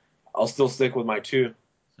 3, I'll still stick with my 2.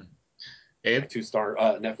 Abe? 2-star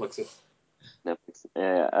Netflix. Netflix.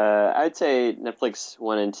 Yeah, I'd say Netflix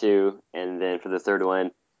 1 and 2, and then for the third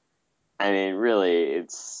one, I mean, really,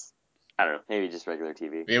 it's, I don't know, maybe just regular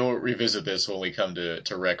TV. Maybe we'll revisit this when we come to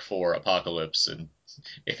Rec 4 Apocalypse, and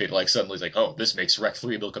if it like suddenly is like, oh, this makes Rec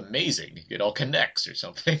 3 look amazing, it all connects or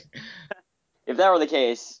something. If that were the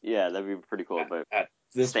case, yeah, that'd be pretty cool. But at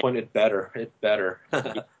this point, it better.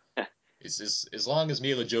 It's as long as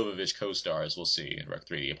Mila Jovovich co-stars, we'll see in Rec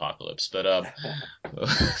 3 The Apocalypse. But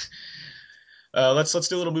let's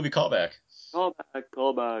do a little movie callback.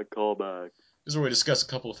 Callback. This is where we discuss a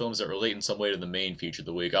couple of films that relate in some way to the main feature of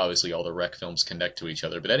the week. Obviously, all the Rec films connect to each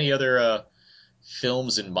other. But any other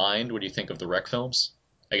films in mind? What do you think of the Rec films?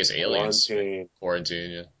 I guess Aliens.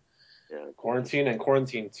 Quarantine, yeah. Quarantine and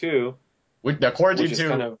Quarantine 2. Now, Quarantine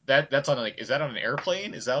 2, that's on is that on an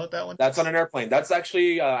airplane? Is that what that one is? That's on an airplane. That's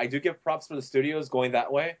actually, I do give props for the studios going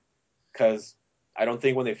that way, because I don't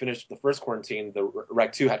think when they finished the first Quarantine, the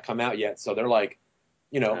Rec 2 had come out yet. So they're like,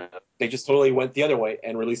 they just totally went the other way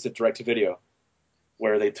and released it direct to video,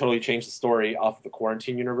 where they totally changed the story off of the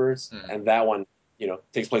Quarantine universe. And that one,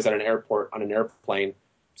 takes place at an airport on an airplane,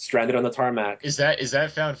 stranded on the tarmac. Is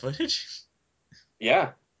that found footage?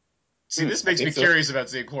 Yeah. See, this makes me curious about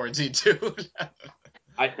seeing Quarantine 2.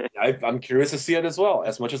 I'm curious to see it as well.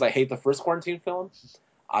 As much as I hate the first Quarantine film,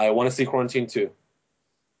 I want to see Quarantine 2.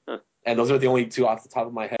 And those are the only 2 off the top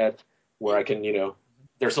of my head where I can,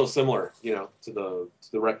 they're so similar, to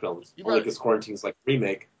the Rec films. Only because Quarantine's like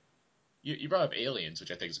remake. You brought up Aliens,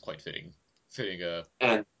 which I think is quite fitting.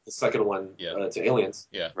 And the second one to Aliens.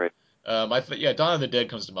 Yeah. Right. Dawn of the Dead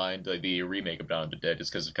comes to mind, like the remake of Dawn of the Dead,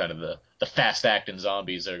 just because of kind of the fast-acting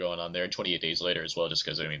zombies that are going on there, and 28 Days Later as well, just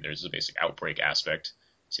because, I mean, there's a basic outbreak aspect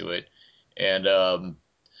to it. And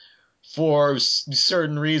for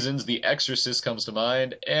certain reasons, The Exorcist comes to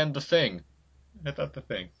mind, and The Thing. I thought The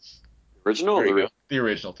Thing. Original? The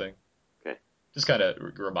original Thing. Okay. Just kind of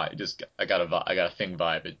I got a Thing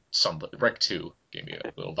vibe. Rec 2 gave me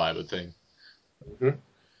a little vibe of Thing. Mm-hmm.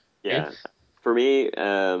 Yeah. For me,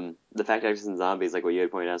 the fact actors and zombies, like what you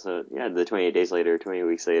had pointed out, so yeah, the 28 Days Later, 28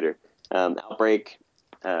 Weeks Later, Outbreak.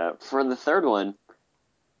 For the third one,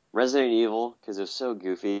 Resident Evil, because it was so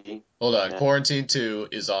goofy. Hold on, Quarantine 2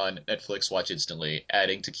 is on Netflix. Watch instantly.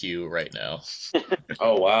 Adding to queue right now.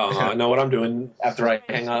 Oh, wow. I know what I'm doing after I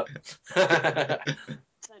hang up.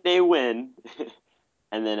 Sunday win.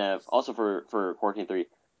 And then also for Quarantine 3,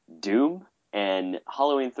 Doom and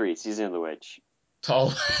Halloween 3, Season of the Witch.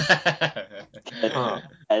 Has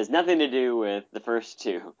nothing to do with the first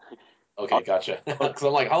 2. Okay, gotcha. Because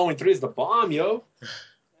I'm like, Halloween 3 is the bomb, yo.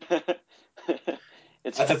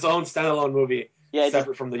 That's its own standalone movie,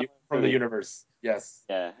 separate from the universe. Yes.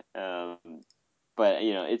 Yeah. But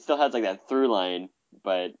it still has like that through line,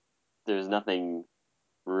 but there's nothing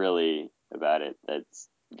really about it that's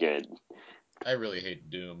good. I really hate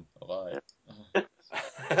Doom a lot.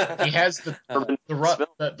 He has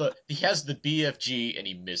he has the BFG and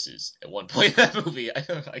he misses at one point in that movie. I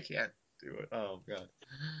can't do it. Oh god.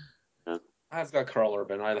 I've got Carl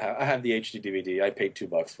Urban. I have the HD DVD. I paid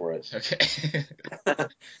 $2 for it. Okay.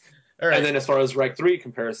 All right. And then as far as Rec 3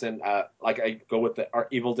 comparison, like I go with the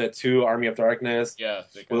Evil Dead 2, Army of Darkness, yeah,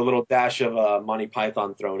 with a little dash of Monty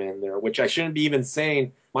Python thrown in there, which I shouldn't be even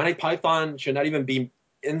saying. Monty Python should not even be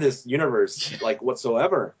in this universe, like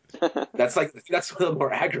whatsoever. That's one of the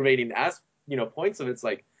more aggravating points of it. It's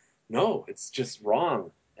like, no, it's just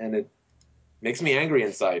wrong, and it makes me angry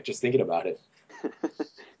inside just thinking about it.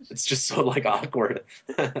 It's just so like awkward.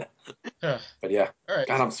 But yeah, all right.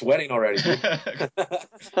 God, I'm sweating already.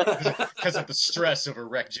 Because of the stress over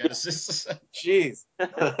Wreck Genesis. Jeez.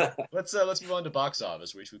 Let's move on to box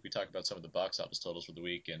office. We talked about some of the box office totals for the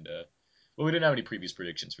week, and well, we didn't have any previous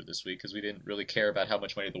predictions for this week because we didn't really care about how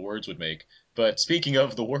much money the Words would make. But speaking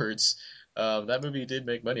of the Words, that movie did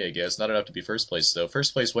make money, I guess. Not enough to be first place, though.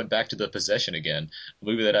 First place went back to The Possession again, a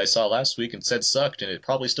movie that I saw last week and said sucked, and it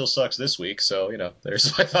probably still sucks this week. So,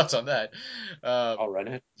 there's my thoughts on that. I'll run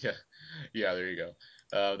it. Yeah, there you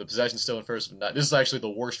go. The Possession's still in first. This is actually the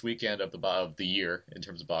worst weekend of the year in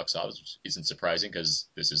terms of box office, which isn't surprising because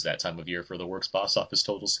this is that time of year for the worst box office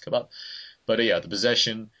totals to come up. But The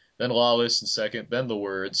Possession, then Lawless in second, then The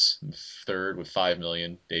Words in third with $5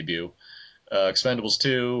 million debut. Expendables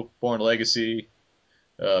 2, Born Legacy,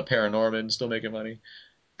 Paranorman still making money.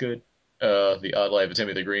 Good. The Odd Life of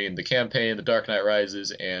Timothy the Green, The Campaign, The Dark Knight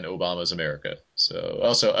Rises, and Obama's America. So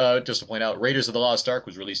also, just to point out, Raiders of the Lost Ark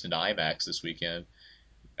was released into IMAX this weekend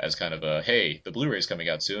as kind of a, hey, the Blu-ray's coming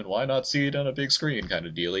out soon, why not see it on a big screen kind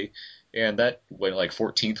of dealy. And that went like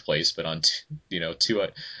 14th place, but on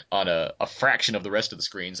on a fraction of the rest of the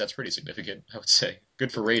screens. That's pretty significant, I would say.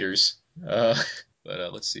 Good for Raiders.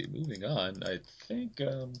 But let's see, moving on, I think...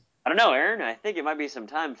 I don't know, Aaron. I think it might be some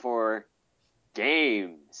time for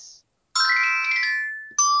games.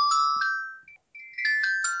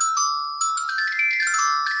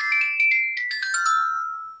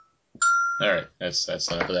 All right, that's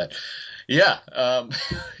enough of that. Yeah,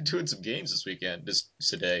 doing some games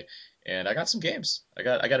today, and I got some games. I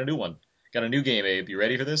got a new one. Got a new game, Abe. You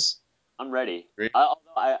ready for this? I'm ready.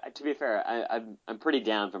 Although, to be fair, I'm pretty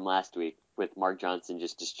down from last week with Mark Johnson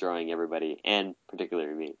just destroying everybody, and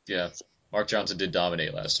particularly me. Yeah, Mark Johnson did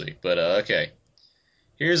dominate last week, but okay.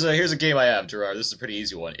 Here's a game I have, Gerard. This is a pretty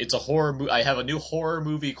easy one. It's a horror. I have a new horror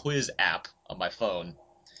movie quiz app on my phone.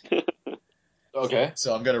 Okay.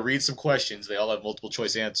 So I'm going to read some questions. They all have multiple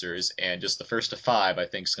choice answers, and just the first to 5, I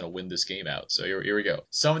think, is going to win this game out. So here we go.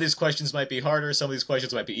 Some of these questions might be harder. Some of these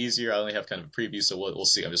questions might be easier. I only have kind of a preview, so we'll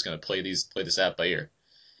see. I'm just going to play this app by ear.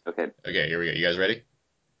 Okay. Okay, here we go. You guys ready?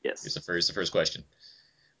 Yes. Here's the first question.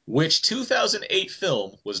 Which 2008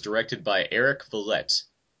 film was directed by Eric Valette?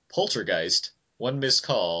 Poltergeist, One Missed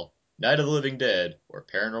Call, Night of the Living Dead, or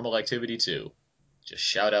Paranormal Activity 2? Just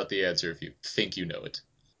shout out the answer if you think you know it.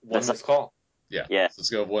 One Missed Call. Yeah. Let's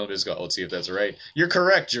go with One Missed Call. Let's see if that's right. You're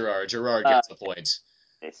correct, Gerard. Gerard gets the point.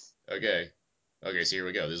 Nice. Okay, so here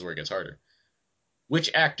we go. This is where it gets harder. Which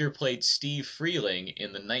actor played Steve Freeling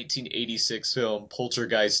in the 1986 film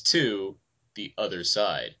Poltergeist 2, The Other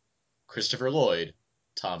Side? Christopher Lloyd,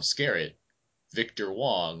 Tom Skerritt, Victor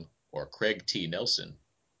Wong, or Craig T. Nelson?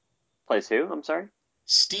 Plays who? I'm sorry?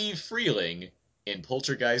 Steve Freeling in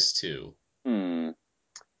Poltergeist 2. I'm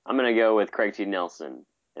going to go with Craig T. Nelson,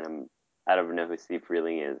 and I don't know who Steve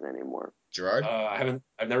Freeling is anymore. Gerard?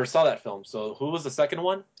 I've never saw that film. So who was the second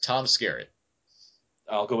one? Tom Skerritt.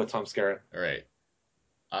 I'll go with Tom Skerritt. All right.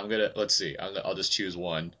 Let's see. I'll just choose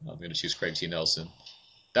one. I'm gonna choose Craig T. Nelson.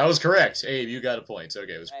 That was correct. Abe, you got a point.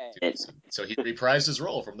 Okay, it was Craig T. Nelson. So he reprised his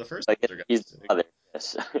role from the first. He's the father.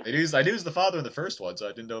 Yes. I knew he was the father in the first one, so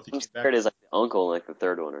I didn't know if he came back. Skerritt is like the uncle in like the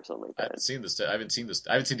third one or something like that. I haven't seen this. I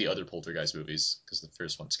haven't seen the other Poltergeist movies because the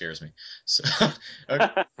first one scares me. So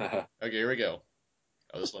okay, here we go.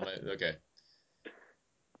 Oh, this one might. Okay.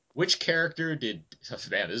 Which character did... Oh,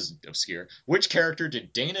 man, this is obscure. Which character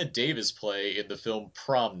did Dana Davis play in the film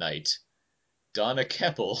Prom Night? Donna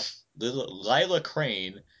Keppel, Lila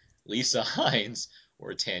Crane, Lisa Hines,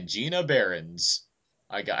 or Tangina Barrons?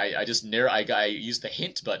 I used the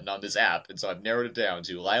hint button on this app, and so I've narrowed it down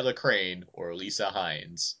to Lila Crane or Lisa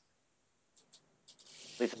Hines.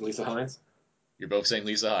 Lisa Hines? You're both saying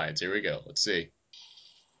Lisa Hines. Here we go. Let's see.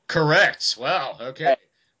 Correct. Wow. Okay.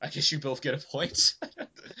 I guess you both get a point.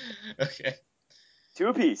 Okay. Two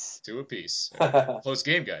apiece. Close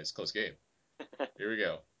game, guys. Close game. Here we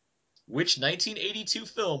go. Which 1982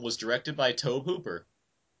 film was directed by Tobe Hooper?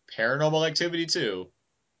 Paranormal Activity 2,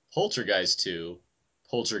 Poltergeist 2,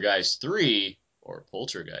 Poltergeist 3, or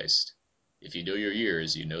Poltergeist? If you know your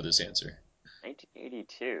years, you know this answer.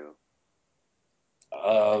 1982.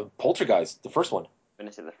 Poltergeist, the first one. I'm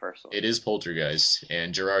gonna say the first one. It is Poltergeist,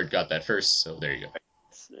 and Gerard got that first, so there you go.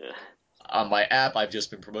 Yeah. On my app, I've just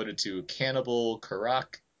been promoted to Cannibal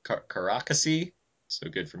Caracasi, so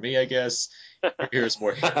good for me, I guess. Here's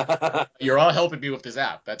more. You're all helping me with this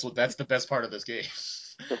app. That's the best part of this game.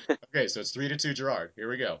 Okay, so it's 3-2, Gerard. Here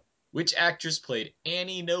we go. Which actress played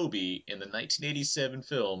Annie Knowby in the 1987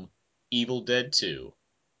 film Evil Dead 2?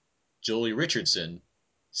 Jolie Richardson,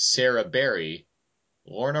 Sarah Berry,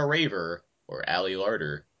 Lorna Raver, or Ali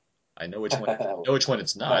Larter? I know which one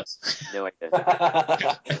it's not. No idea.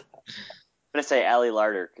 I'm gonna say Ali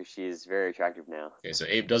Larter because she's very attractive now. Okay, so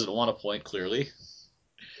Abe doesn't want a point, clearly.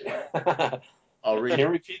 Can you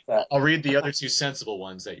repeat that? I'll read the other two sensible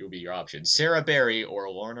ones that will be your options. Sarah Berry or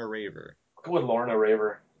Lorna Raver? Go with Lorna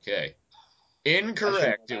Raver. Okay.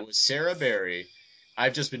 Incorrect. It was Sarah Berry.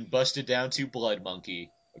 I've just been busted down to Blood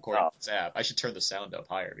Monkey, according to this app. I should turn the sound up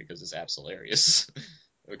higher because this app's hilarious.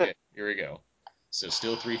 Okay, here we go. So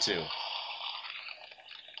still 3-2.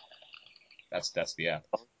 That's the app.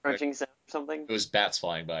 Crunching sound or something? It was bats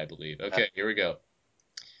flying by, I believe. Okay, here we go.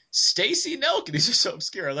 Stacey Nelkin. These are so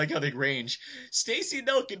obscure. I like how they range. Stacey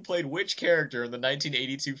Nelkin played which character in the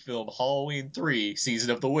 1982 film Halloween 3: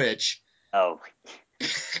 Season of the Witch? Oh.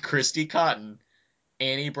 Christy Cotton,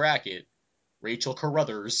 Annie Brackett, Rachel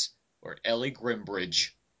Carruthers, or Ellie Grimbridge?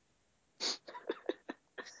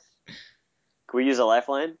 Can we use a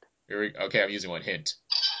lifeline? Okay, I'm using one hint.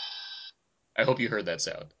 I hope you heard that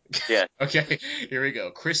sound. Yeah. Okay, here we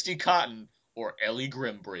go. Christy Cotton or Ellie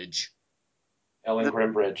Grimbridge? Ellie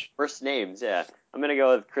Grimbridge. First names, yeah. I'm gonna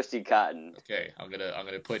go with Christy Cotton. Okay, I'm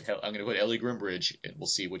gonna put Ellie Grimbridge, and we'll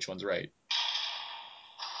see which one's right.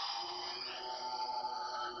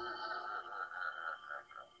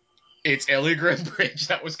 It's Ellie Grimbridge.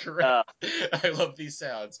 That was correct. I love these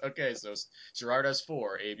sounds. Okay, so Gerard has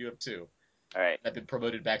 4. Abe, you have 2. All right. I've been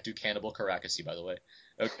promoted back to Cannibal Caracasi, by the way.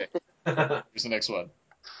 Okay. Here's the next one.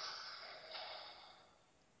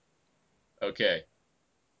 Okay.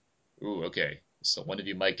 Ooh, okay. So one of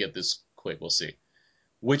you might get this quick. We'll see.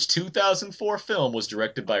 Which 2004 film was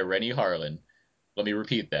directed by Rennie Harlin? Let me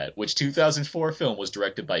repeat that. Which 2004 film was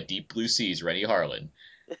directed by Deep Blue Sea's Rennie Harlin?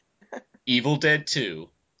 Evil Dead 2,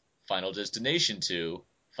 Final Destination 2,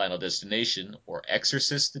 Final Destination, or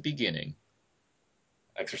Exorcist: The Beginning?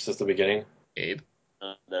 Exorcist: The Beginning. Abe?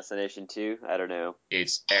 Destination 2? I don't know.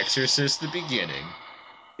 It's Exorcist: The Beginning.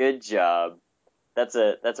 Good job. That's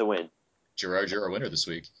a win. Gerard, you're our winner this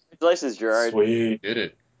week. Congratulations, Gerard. Sweet. Did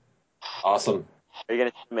it. Awesome. Are you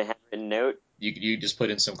going to send me a handwritten note? You just put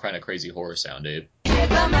in some kind of crazy horror sound, Abe.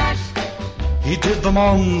 He did the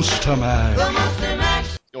Monster Mash. The Monster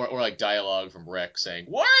Mash. Or like dialogue from Rec saying,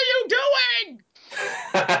 "What are you doing?"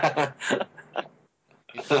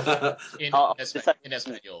 in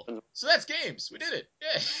Espanol. So that's games. We did it.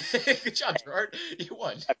 Yeah. Good job, Gerard. You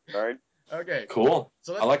won. Gerard. Okay. Cool.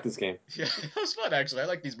 So I like this game. Yeah, it was fun, actually. I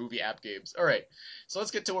like these movie app games. All right. So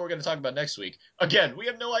let's get to what we're going to talk about next week. Again, we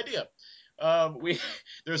have no idea.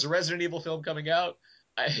 There's a Resident Evil film coming out.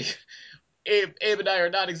 Abe and I are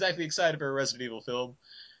not exactly excited for a Resident Evil film.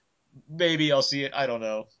 Maybe I'll see it. I don't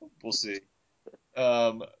know. We'll see.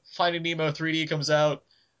 Finding Nemo 3D comes out.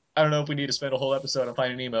 I don't know if we need to spend a whole episode on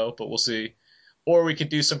Finding Nemo, but we'll see. Or we could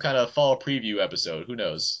do some kind of fall preview episode. Who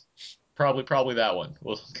knows? Probably that one.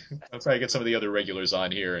 I'll try to get some of the other regulars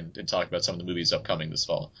on here and talk about some of the movies upcoming this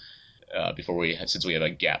fall. Since we have a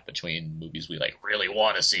gap between movies we really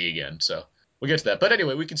want to see again. So we'll get to that. But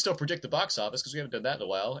anyway, we can still predict the box office because we haven't done that in a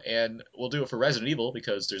while. And we'll do it for Resident Evil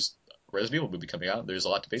because there's a Resident Evil movie coming out. And there's a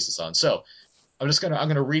lot to base this on. So I'm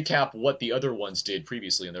gonna recap what the other ones did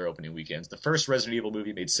previously in their opening weekends. The first Resident Evil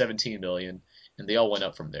movie made $17 million, and they all went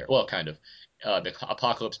up from there. Well, kind of.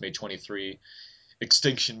 Apocalypse made 23,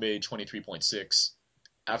 Extinction made 23.6,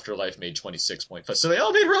 Afterlife made 26.5. So they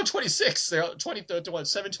all made around 26. They're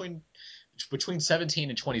 17 between $17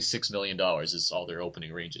 and $26 million is all their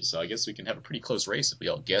opening ranges. So I guess we can have a pretty close race if we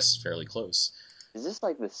all guess fairly close. Is this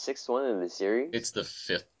like the 6th one in the series? It's the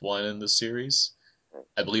 5th one in the series.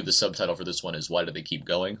 I believe the subtitle for this one is "Why Do They Keep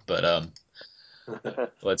Going?" But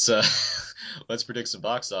let's predict some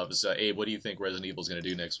box office. Abe, what do you think Resident Evil is going to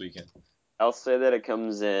do next weekend? I'll say that it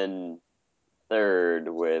comes in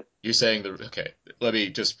 3rd with. You're saying okay. Let me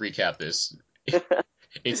just recap this.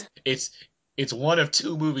 It's one of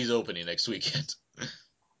 2 movies opening next weekend.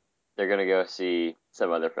 They're gonna go see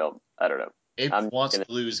some other film. I don't know. Abe wants to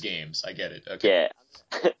lose games. I get it. Okay. Yeah.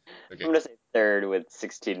 Okay. I'm gonna say 3rd with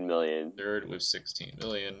 16 million. 3rd with 16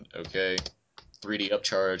 million. Okay. 3D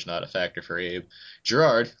upcharge, not a factor for Abe.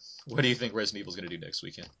 Gerard, what do you think Resident Evil's going to do next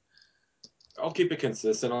weekend? I'll keep it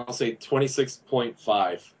consistent. I'll say 26.5.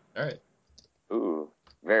 All right. Ooh,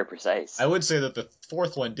 very precise. I would say that the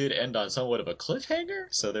fourth one did end on somewhat of a cliffhanger,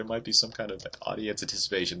 so there might be some kind of audience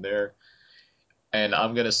anticipation there. And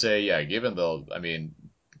I'm going to say, yeah, given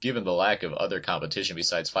the lack of other competition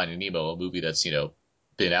besides Finding Nemo, a movie that's,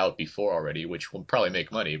 been out before already, which will probably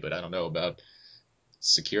make money, but I don't know about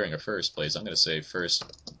securing a first place. I'm going to say first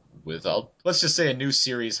with, let's just say a new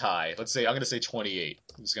series high. I'm going to say 28.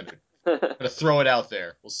 I'm just going to throw it out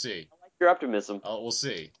there. We'll see. I like your optimism. We'll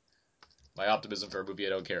see. My optimism for a movie I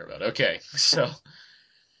don't care about. Okay, so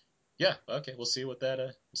yeah, okay, we'll see how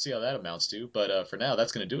that amounts to. But for now,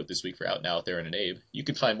 that's going to do it this week for Out Now, Out There, and an Abe. You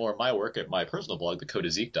can find more of my work at my personal blog,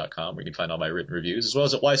 thecodeofzeke.com, where you can find all my written reviews, as well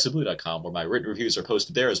as at whysoblu.com, where my written reviews are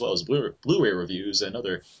posted there, as well as Blu-ray reviews and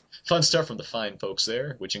other fun stuff from the fine folks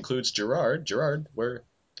there, which includes Gerard. Gerard, where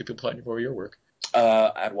can people find you for your work?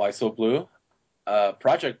 At whysoblu,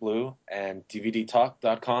 Project Blue, and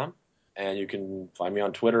DVDtalk.com. And you can find me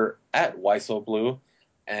on Twitter at whysoblu,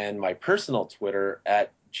 and my personal Twitter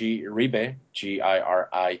at Giribe,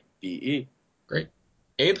 Giribe. Great.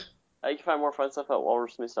 Abe? You can find more fun stuff at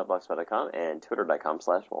walrusmoose.blogspot.com and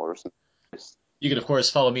twitter.com/walrusmoose. You can, of course,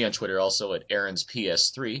 follow me on Twitter also at Aaron's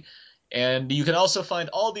PS3. And you can also find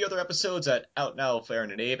all the other episodes at Out Now with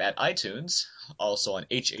Aaron and Abe at iTunes, also on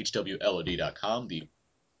hhwlod.com, the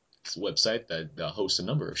website that hosts a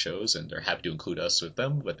number of shows, and they're happy to include us with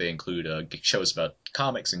them, but they include shows about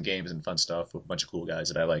comics and games and fun stuff with a bunch of cool guys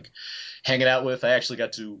that I like hanging out with. I actually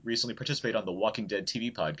got to recently participate on the Walking Dead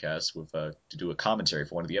TV podcast with to do a commentary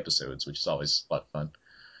for one of the episodes, which is always a lot of fun.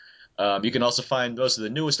 You can also find most of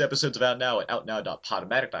the newest episodes of Out Now at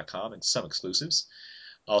outnow.podomatic.com and some exclusives.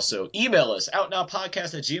 Also, email us,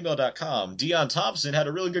 outnowpodcast@gmail.com. Dion Thompson had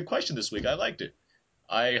a really good question this week. I liked it.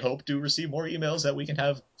 I hope to receive more emails that we can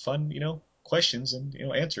have fun, questions and,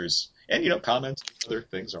 answers. And, comments and other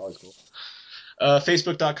things are always cool.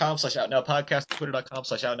 Facebook.com/OutNowPodcast,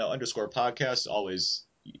 Twitter.com/OutNow_podcast. Always,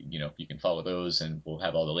 you can follow those, and we'll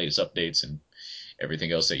have all the latest updates and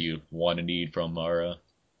everything else that you want to need from our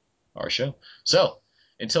show. So,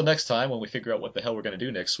 until next time, when we figure out what the hell we're going to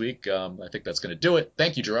do next week, I think that's going to do it.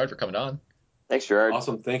 Thank you, Gerard, for coming on. Thanks, Gerard.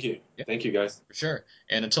 Awesome. Thank you. Yeah. Thank you, guys. For sure.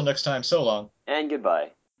 And until next time, so long. And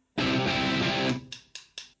goodbye. I've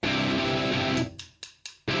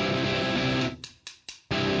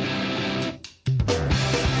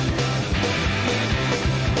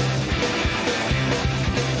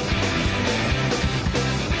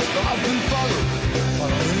been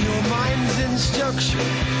following your mind's instruction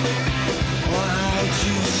on how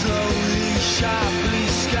to slowly, sharply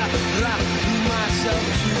scrap myself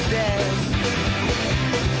to death.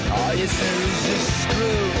 All you said was a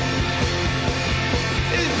screw.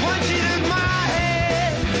 It's pointed at my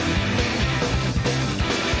head.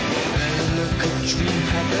 And look at dream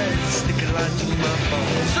peppers sticking right to my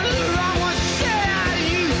bones. So the wrong was said out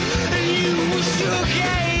of you, and you was your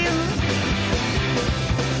game.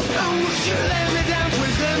 Oh, would you lay me down,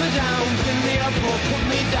 please lay me down, pin me up or put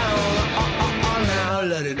me down. Now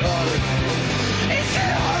let it all. It's a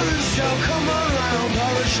horror show, come around,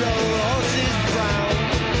 horror show, horses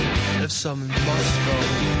brown. If some must go.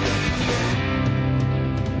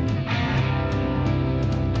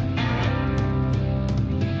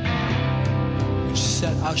 She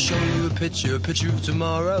said, I'll show you a picture of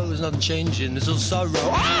tomorrow. There's nothing changing, there's all sorrow.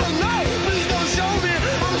 Oh no, please don't show me.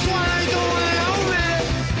 I'm sworn I don't want to know me.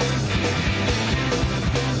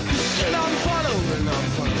 Still I'm following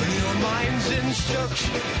your mind's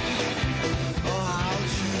instructions. Oh, how to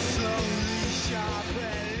slowly,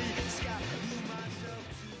 sharply scrap myself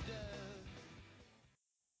to death.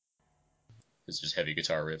 It's just heavy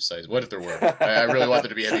guitar riffs. What if there were? I really want there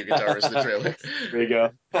to be heavy guitar riffs in the trailer. There you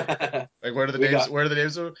go. Like, what are the names? What are the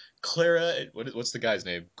names of Clara? What's the guy's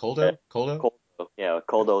name? Coldo? Coldo. Yeah,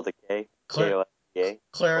 Coldo with a K. Clara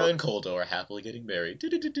and Coldo are happily getting married.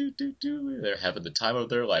 They're having the time of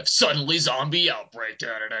their life. Suddenly, zombie outbreak.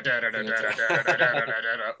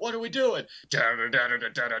 What are we doing?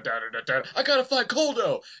 I gotta find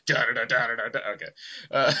Coldo.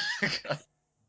 Okay.